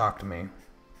kind of shocked me.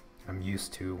 I'm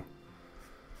used to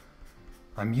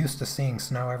seeing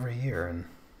snow every year, and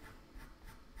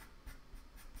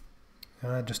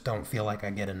I just don't feel like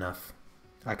I get enough.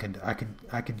 I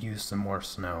could use some more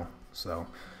snow, so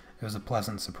it was a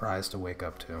pleasant surprise to wake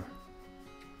up to.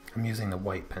 I'm using the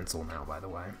white pencil now, by the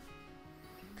way.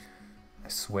 I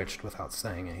switched without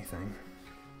saying anything.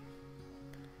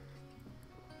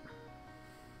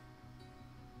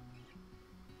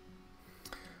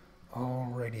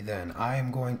 Alrighty then, I am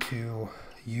going to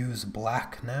use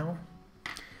black now,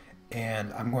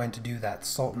 and I'm going to do that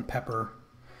salt and pepper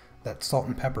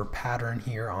pattern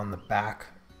here on the back,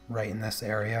 right in this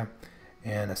area,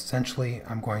 and essentially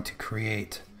I'm going to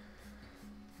create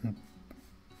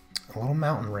a little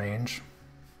mountain range,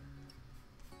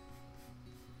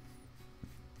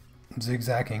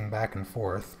 zigzagging back and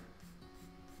forth.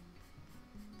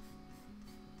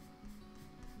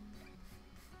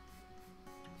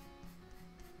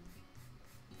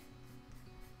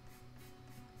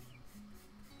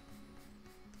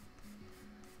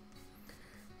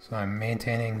 So I'm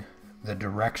maintaining the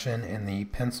direction and the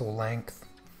pencil length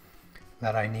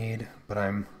that I need, but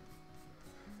I'm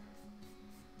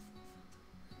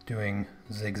doing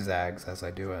zigzags as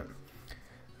I do it.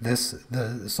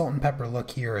 The salt and pepper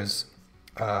look here is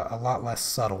a lot less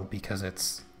subtle because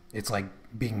it's like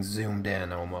being zoomed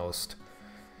in almost.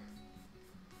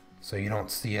 So you don't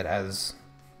see it as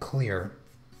clear,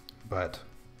 but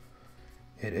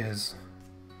it is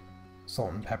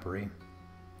salt and peppery.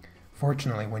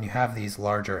 Fortunately, when you have these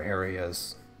larger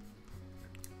areas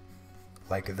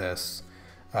like this,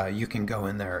 you can go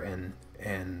in there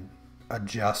and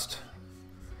adjust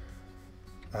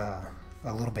a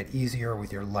little bit easier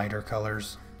with your lighter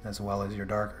colors as well as your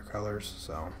darker colors,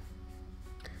 so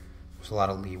there's a lot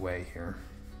of leeway here.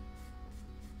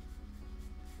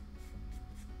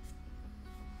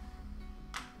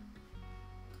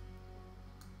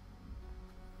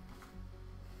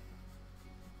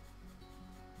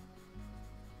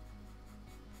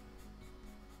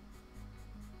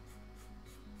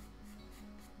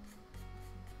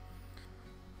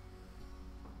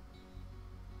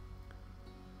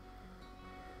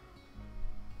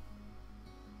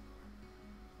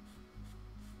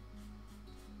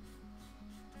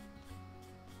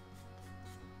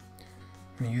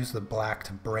 I'm going to use the black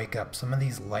to break up some of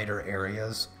these lighter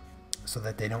areas so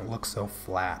that they don't look so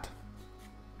flat.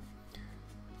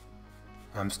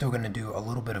 I'm still going to do a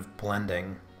little bit of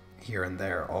blending here and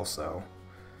there also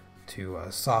to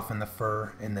soften the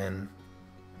fur and then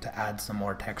to add some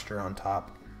more texture on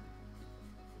top.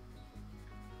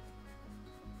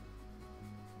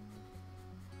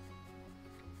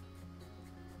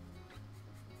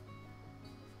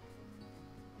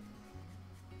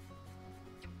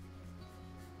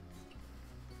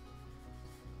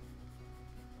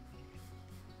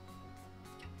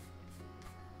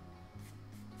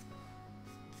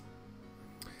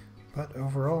 But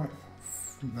overall,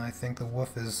 I think the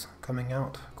woof is coming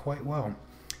out quite well.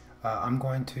 I'm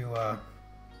going to,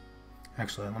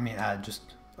 actually let me add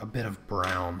just a bit of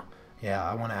brown. Yeah,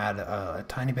 I want to add a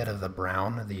tiny bit of the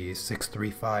brown, the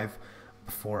 635,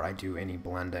 before I do any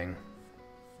blending.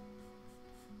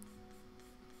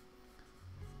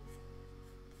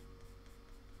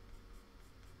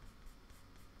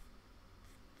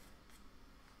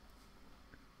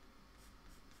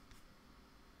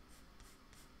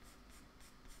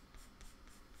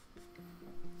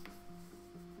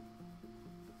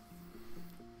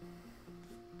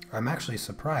 I'm actually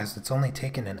surprised it's only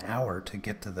taken an hour to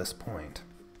get to this point.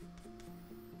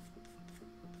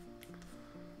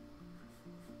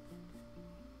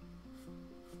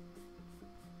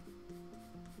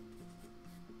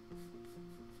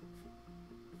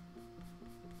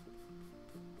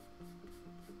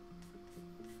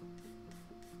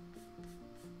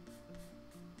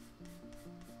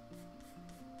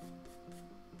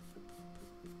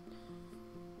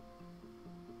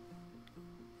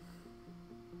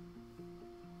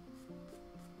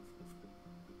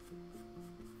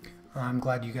 I'm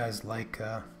glad you guys like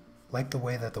the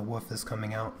way that the woof is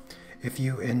coming out. If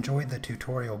you enjoyed the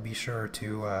tutorial, be sure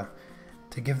to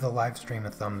give the live stream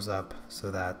a thumbs up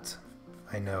so that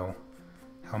I know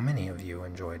how many of you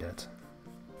enjoyed it.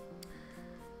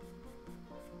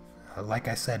 Like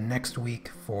I said, next week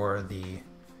for the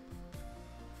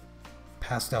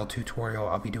pastel tutorial,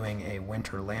 I'll be doing a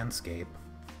winter landscape.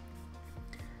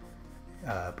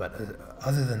 But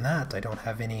other than that, I don't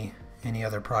have any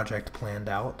other project planned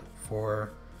out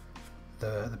for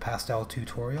the pastel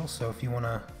tutorial. So if you want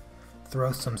to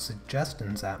throw some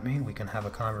suggestions at me, we can have a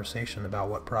conversation about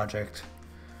what projects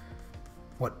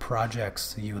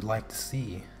you would like to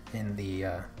see in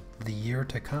the year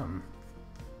to come.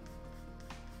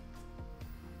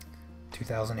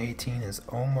 2018 is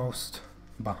almost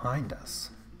behind us.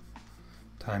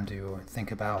 Time to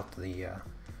think about the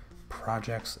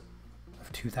projects of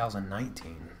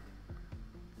 2019.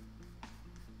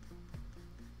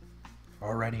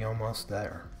 Already almost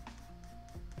there.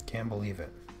 Can't believe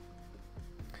it.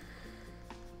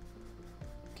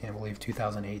 Can't believe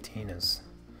 2018 is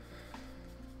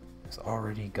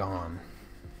already gone.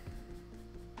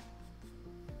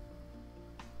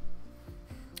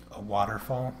 A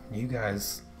waterfall? You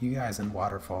guys in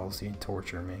waterfalls, you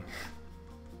torture me.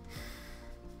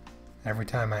 Every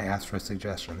time I ask for a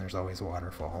suggestion, there's always a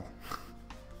waterfall.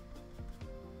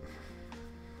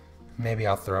 Maybe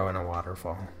I'll throw in a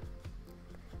waterfall.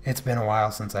 It's been a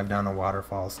while since I've done a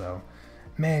waterfall, so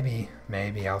maybe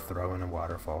I'll throw in a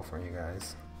waterfall for you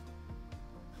guys.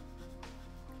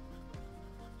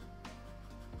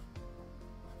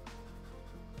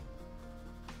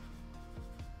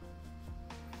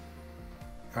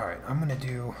 Alright, I'm going to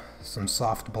do some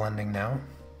soft blending now.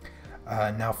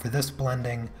 Now for this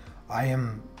blending, I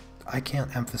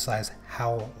can't emphasize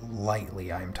how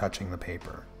lightly I'm touching the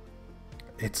paper.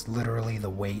 It's literally the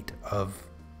weight of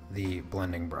the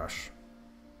blending brush.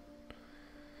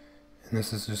 And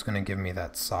this is just going to give me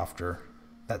that softer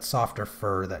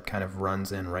fur that kind of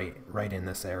runs in right in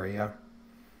this area.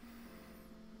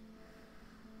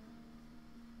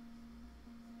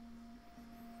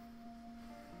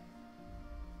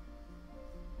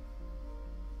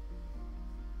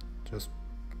 Just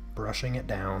brushing it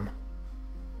down.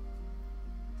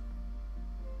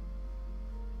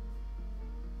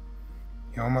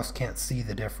 You almost can't see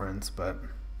the difference, but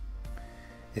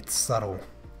it's subtle.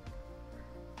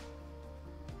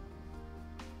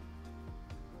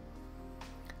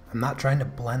 I'm not trying to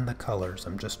blend the colors,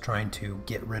 I'm just trying to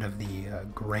get rid of the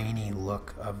grainy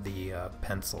look of the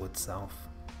pencil itself.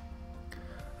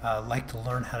 I'd like to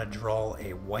learn how to draw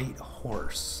a white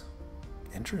horse.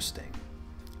 Interesting.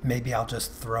 Maybe I'll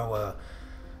just throw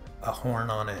a horn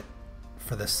on it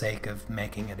for the sake of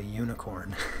making it a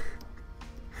unicorn.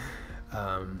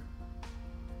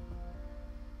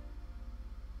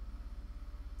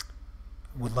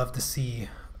 Would love to see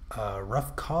a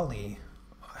rough collie,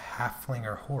 halfling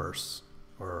or horse,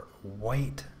 or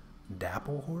white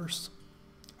dapple horse.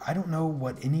 I don't know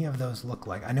what any of those look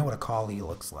like. I know what a collie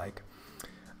looks like,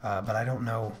 but I don't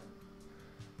know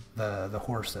the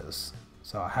horses,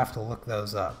 so I have to look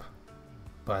those up.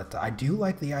 But I do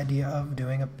like the idea of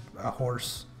doing a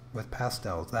horse with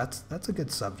pastels. That's a good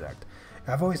subject.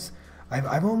 I've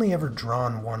only ever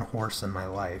drawn one horse in my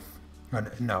life.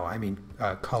 No, I mean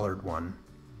colored one.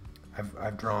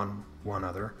 I've drawn one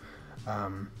other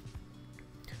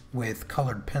with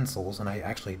colored pencils, and I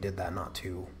actually did that not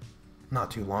too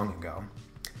long ago.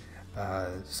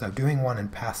 So doing one in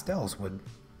pastels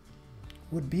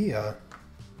would be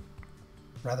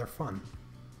rather fun.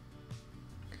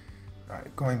 All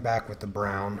right, going back with the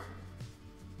brown.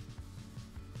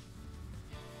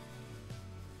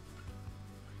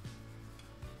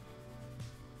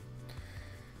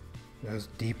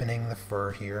 Just deepening the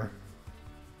fur here.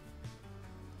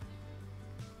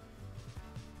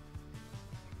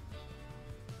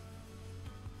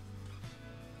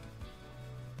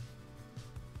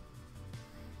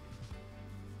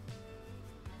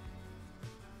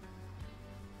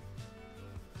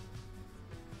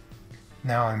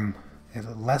 Now I'm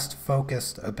less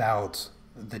focused about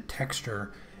the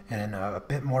texture and a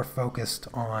bit more focused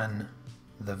on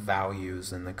the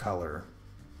values and the color.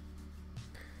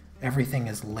 Everything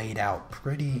is laid out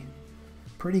pretty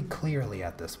clearly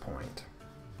at this point.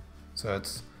 So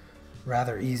it's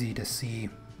rather easy to see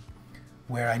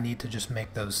where I need to just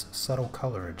make those subtle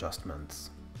color adjustments.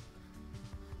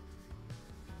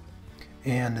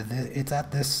 And it's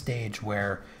at this stage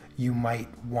where you might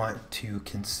want to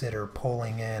consider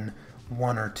pulling in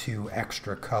one or two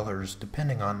extra colors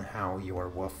depending on how your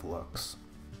woof looks.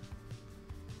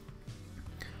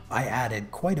 I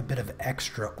added quite a bit of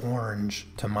extra orange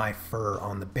to my fur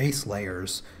on the base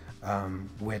layers,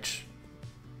 which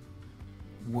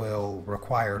will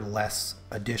require less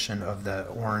addition of the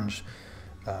orange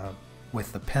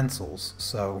with the pencils.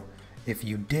 So if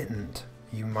you didn't,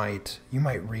 you might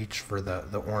reach for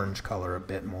the orange color a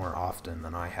bit more often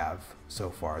than I have so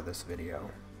far this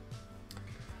video.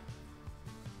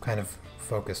 Kind of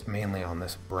focused mainly on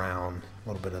this brown, a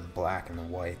little bit of the black and the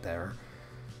white there.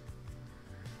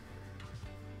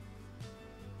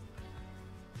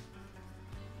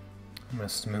 I'm going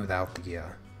to smooth out the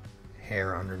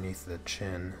hair underneath the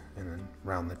chin and then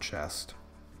around the chest.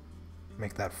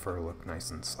 Make that fur look nice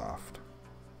and soft.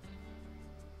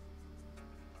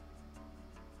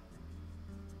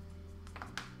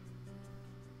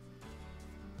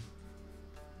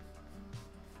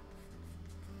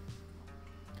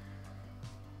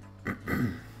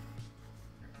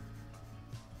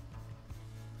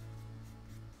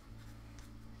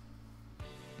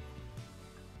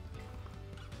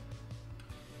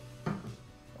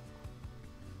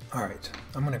 Alright,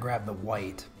 I'm going to grab the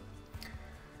white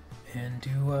and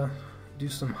do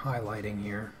some highlighting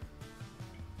here.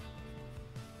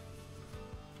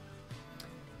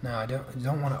 Now I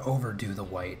don't want to overdo the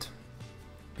white,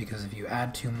 because if you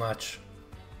add too much,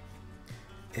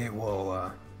 it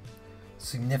will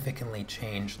significantly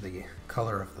change the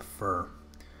color of the fur.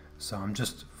 So I'm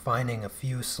just finding a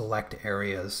few select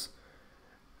areas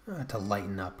to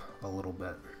lighten up a little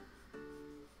bit.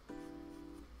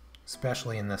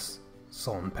 Especially in this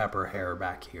salt and pepper hair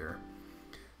back here.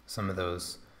 Some of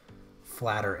those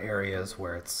flatter areas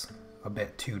where it's a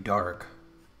bit too dark,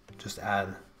 just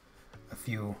add a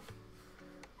few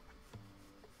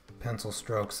pencil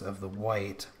strokes of the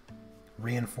white,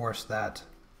 reinforce that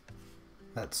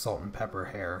salt and pepper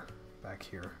hair back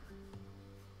here.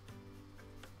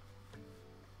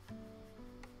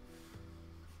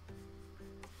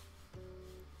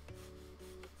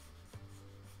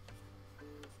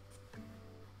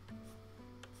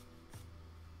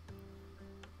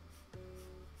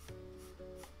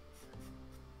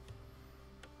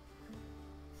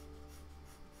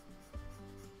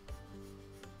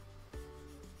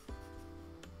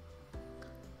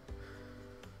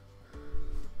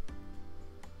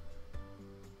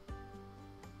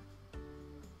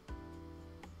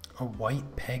 A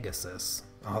white Pegasus.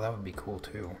 Oh, that would be cool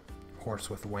too.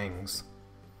 Horse with wings.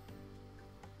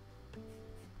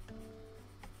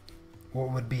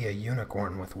 What would be a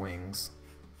unicorn with wings?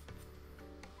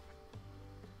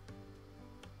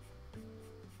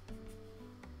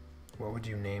 What would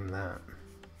you name that?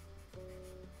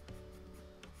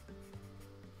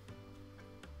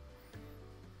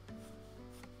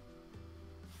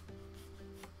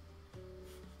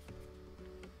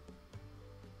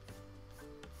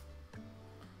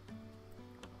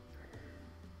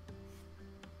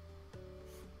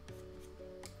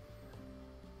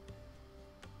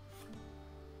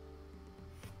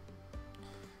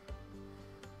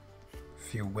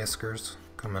 Few whiskers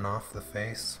coming off the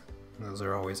face. Those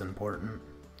are always important.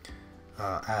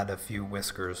 Add a few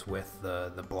whiskers with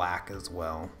the black as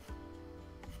well.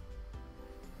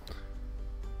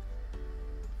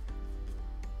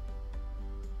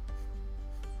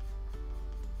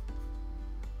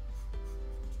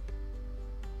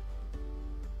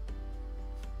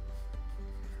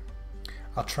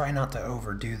 I'll try not to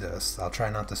overdo this. I'll try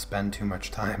not to spend too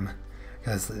much time,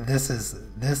 because this is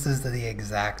the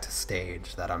exact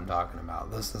stage that I'm talking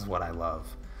about. This is what I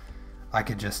love. I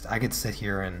could sit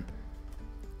here and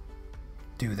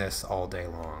do this all day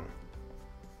long.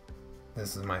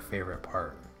 This is my favorite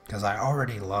part, because I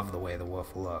already love the way the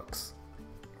wolf looks,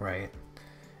 right?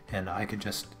 And I could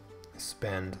just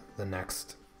spend the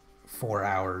next 4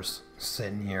 hours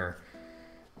sitting here,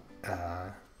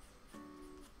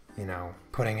 you know,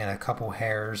 putting in a couple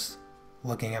hairs,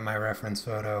 looking at my reference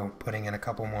photo, putting in a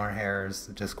couple more hairs,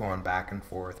 just going back and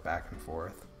forth, back and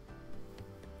forth.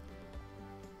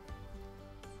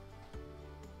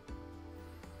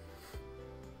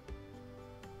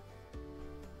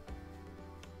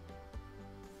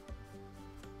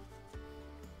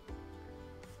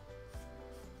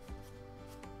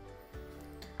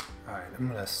 I'm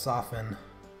going to soften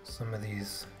some of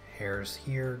these hairs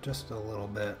here just a little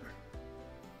bit.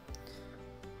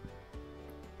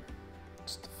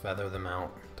 Just to feather them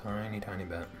out tiny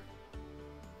bit.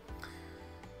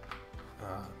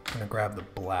 I'm going to grab the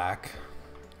black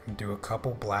and do a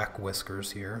couple black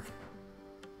whiskers here.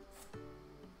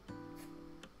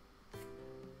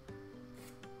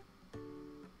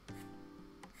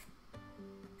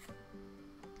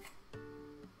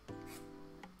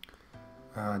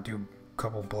 Do a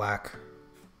couple black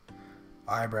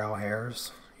eyebrow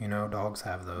hairs. You know, dogs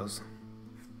have those.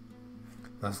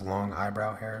 Those long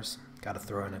eyebrow hairs. Got to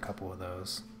throw in a couple of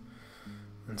those.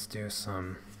 Let's do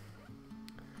some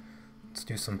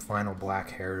final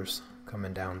black hairs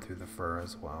coming down through the fur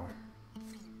as well.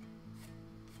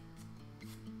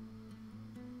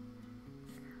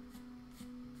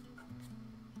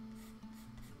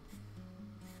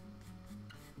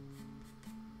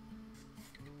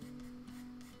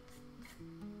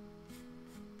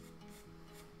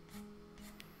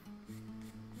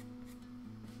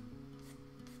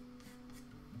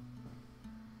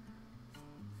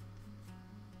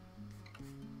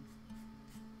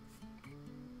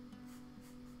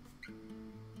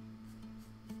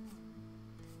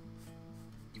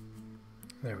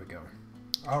 There we go.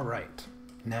 All right,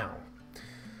 now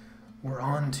we're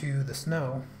on to the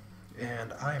snow,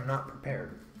 and I am not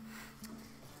prepared.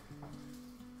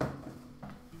 I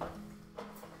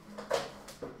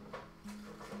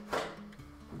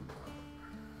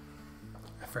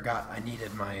forgot I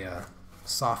needed my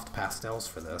soft pastels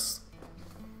for this.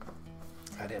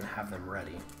 I didn't have them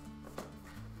ready.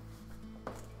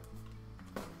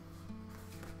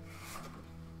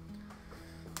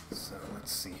 So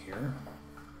let's see here.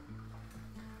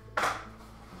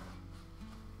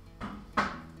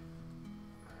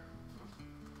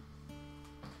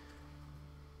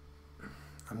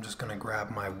 I'm just going to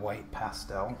grab my white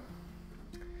pastel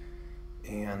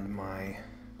and my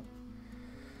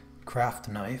craft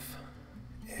knife,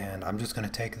 and I'm just going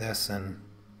to take this and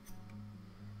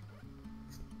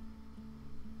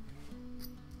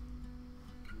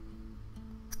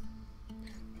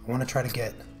I want to try to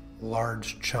get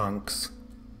large chunks.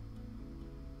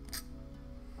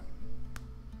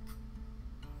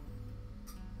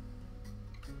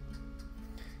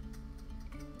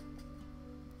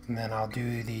 And then I'll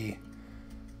do the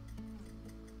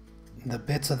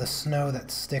bits of the snow that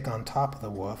stick on top of the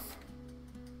woof.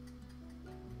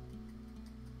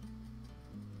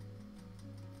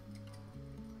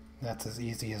 That's as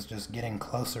easy as just getting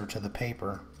closer to the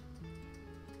paper.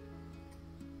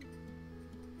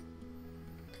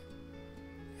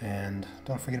 And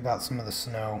don't forget about some of the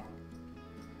snow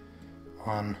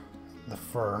on the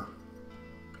fur.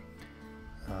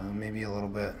 Maybe a little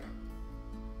bit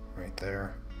right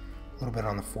there. A little bit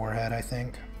on the forehead, I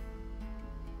think.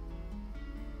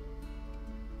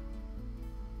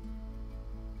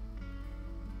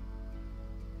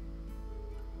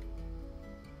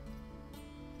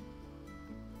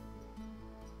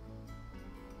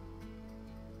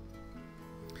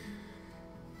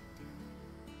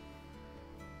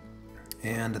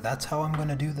 And that's how I'm going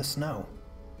to do the snow.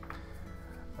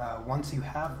 Once you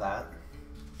have that,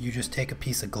 you just take a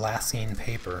piece of glassine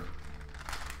paper.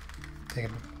 Take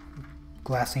a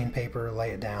glassine paper,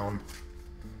 lay it down.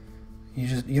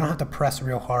 You don't have to press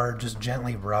real hard, just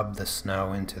gently rub the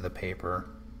snow into the paper.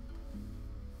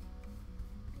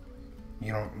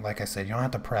 You don't, like I said, you don't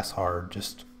have to press hard,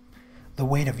 just the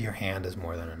weight of your hand is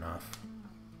more than enough.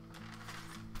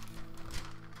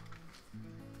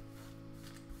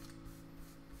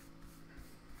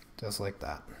 Just like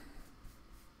that.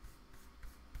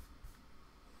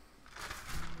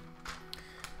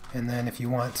 And then if you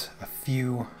want a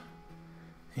few,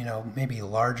 you know, maybe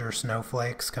larger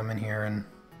snowflakes, come in here and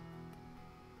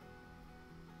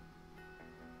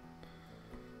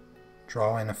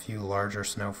draw in a few larger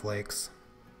snowflakes.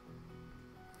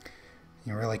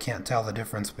 You really can't tell the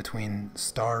difference between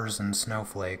stars and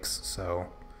snowflakes, so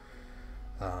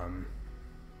it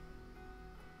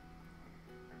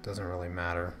doesn't really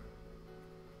matter.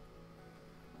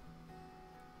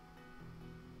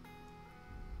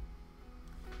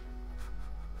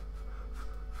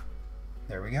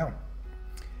 There we go.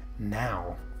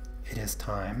 Now it is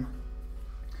time.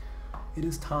 It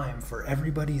is time for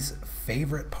everybody's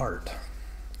favorite part,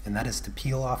 and that is to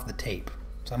peel off the tape.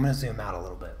 So I'm going to zoom out a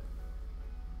little bit.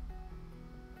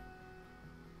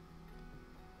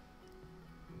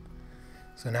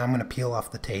 So now I'm going to peel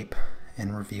off the tape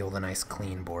and reveal the nice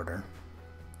clean border.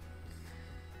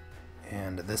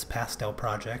 And this pastel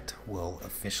project will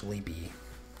officially be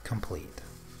complete.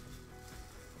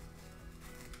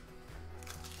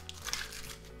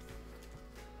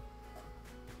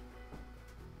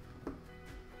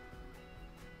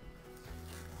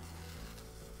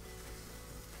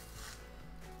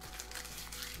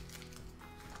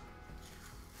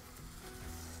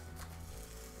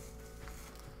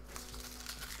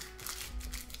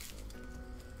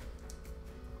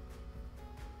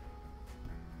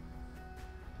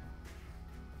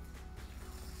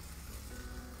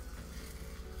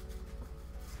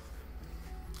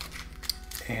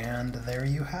 And there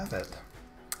you have it.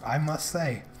 I must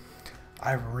say,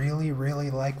 I really,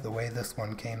 really like the way this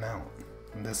one came out.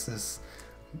 This is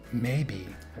maybe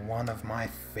one of my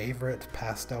favorite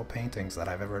pastel paintings that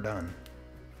I've ever done.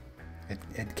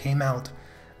 It came out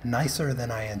nicer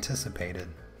than I anticipated,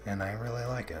 and I really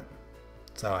like it.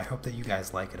 So I hope that you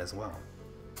guys like it as well.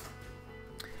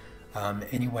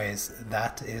 Anyways,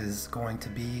 that is going to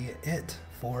be it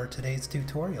for today's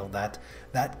tutorial.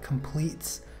 That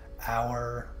completes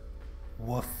our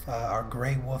wolf, our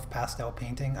gray wolf pastel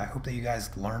painting. I hope that you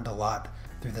guys learned a lot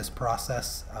through this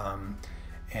process,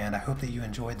 and I hope that you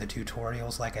enjoyed the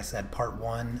tutorials. Like I said, part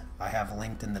 1 I have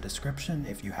linked in the description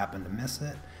if you happen to miss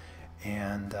it.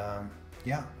 And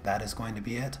yeah, that is going to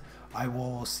be it. I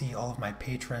will see all of my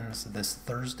patrons this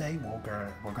Thursday.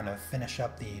 We're gonna finish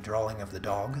up the drawing of the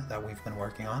dog that we've been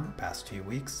working on the past 2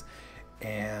 weeks.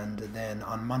 And then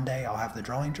on Monday I'll have the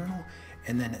drawing journal.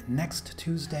 And then next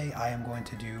Tuesday I am going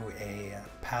to do a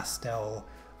pastel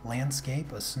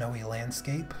landscape, a snowy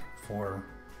landscape for,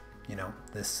 you know,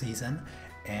 this season.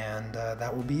 And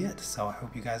that will be it. So I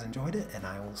hope you guys enjoyed it, and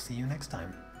I will see you next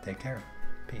time. Take care.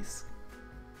 Peace.